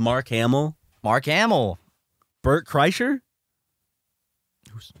with Mark Hamill. Mark Hamill. Burt Kreischer?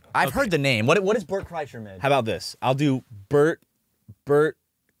 I've heard the name. What is Burt Kreischer, man? How about this? I'll do Burt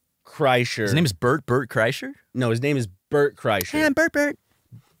Kreischer. His name is Burt Kreischer? No, his name is Burt Kreischer. Yeah, Burt.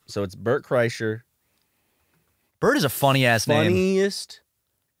 So it's Burt Kreischer. Burt is a funny-ass name. Funniest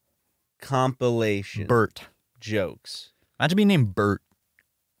compilation Burt. jokes. Imagine being named Burt.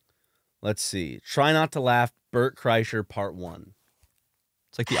 Let's see. Try not to laugh. Bert Kreischer, Part 1.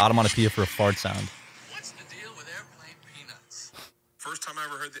 It's like the onomatopoeia for a fart sound. What's the deal with airplane peanuts? First time I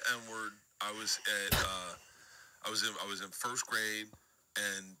ever heard the N-word, I was in first grade,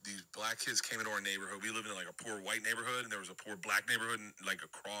 and these black kids came into our neighborhood. We lived in like a poor white neighborhood, and there was a poor black neighborhood, like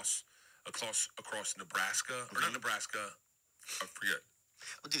across Nebraska, or not Nebraska, I forget.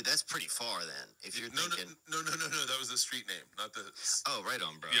 Well, dude, that's pretty far then. If you're thinking, no, that was the street name, not the. Oh, right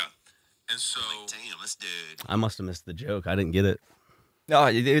on, bro. Yeah, and so like, damn, this dude. I must have missed the joke. I didn't get it.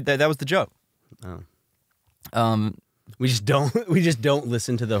 No, that was the joke. Oh. We just don't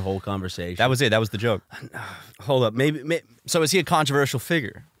listen to the whole conversation. That was it. That was the joke. Hold up. Maybe. So is he a controversial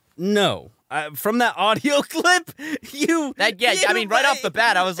figure? No. From that audio clip, I mean, right off the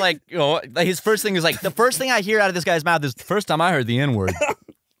bat, I was like, his first thing was like, the first thing I hear out of this guy's mouth is the first time I heard the N-word.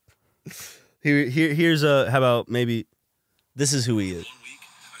 Here's how about maybe this is who he is. 1 week,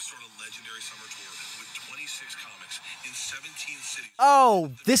 I started a legendary summer tour with 26 comics in 17 cities.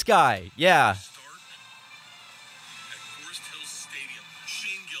 Oh, this guy. Yeah. Start at Forest Hills Stadium.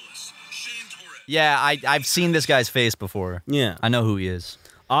 Shane Gillis, Shane Torres. Yeah, I've seen this guy's face before. Yeah. I know who he is.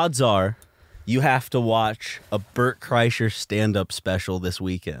 Odds are you have to watch a Bert Kreischer stand-up special this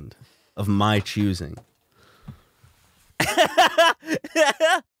weekend of my choosing.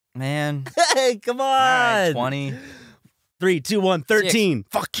 Man. Hey, come on. All right, 20. 3, 2, 1, 13.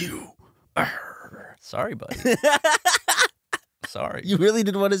 Fuck you. Sorry, buddy. Sorry. You really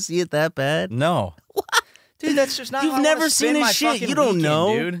didn't want to see it that bad? No. Dude, that's just not You've how I never wanna seen spend his my shit. fucking You don't weekend,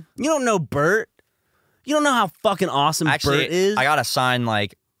 know. Dude. You don't know Bert. You don't know how fucking awesome Actually, Bert is. I got to sign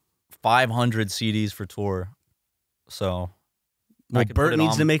like 500 CDs for tour. So. Well, Bert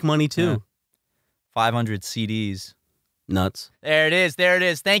needs to make money too. Yeah. 500 CDs. Nuts. There it is. There it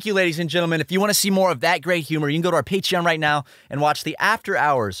is. Thank you, ladies and gentlemen. If you want to see more of that great humor, you can go to our Patreon right now and watch the after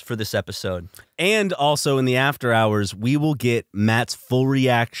hours for this episode. And also in the after hours, we will get Matt's full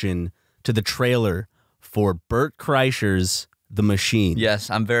reaction to the trailer for Bert Kreischer's The Machine. Yes,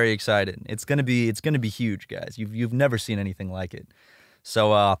 I'm very excited. It's gonna be huge, guys. You've never seen anything like it.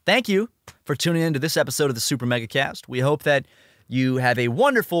 So thank you for tuning in to this episode of the SuperMegaCast. We hope that you have a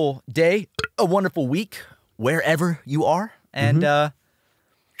wonderful day, a wonderful week, wherever you are, and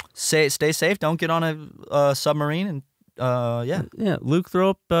stay safe. Don't get on a submarine, and Yeah, Luke,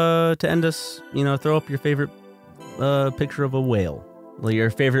 throw up to end us. Throw up your favorite picture of a whale. Like your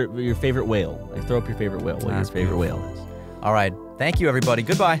favorite whale. Like throw up your favorite whale. What your favorite whale is. All right. Thank you, everybody.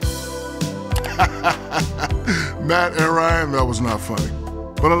 Goodbye. Matt and Ryan, that was not funny.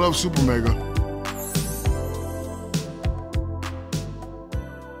 But I love Super Mega.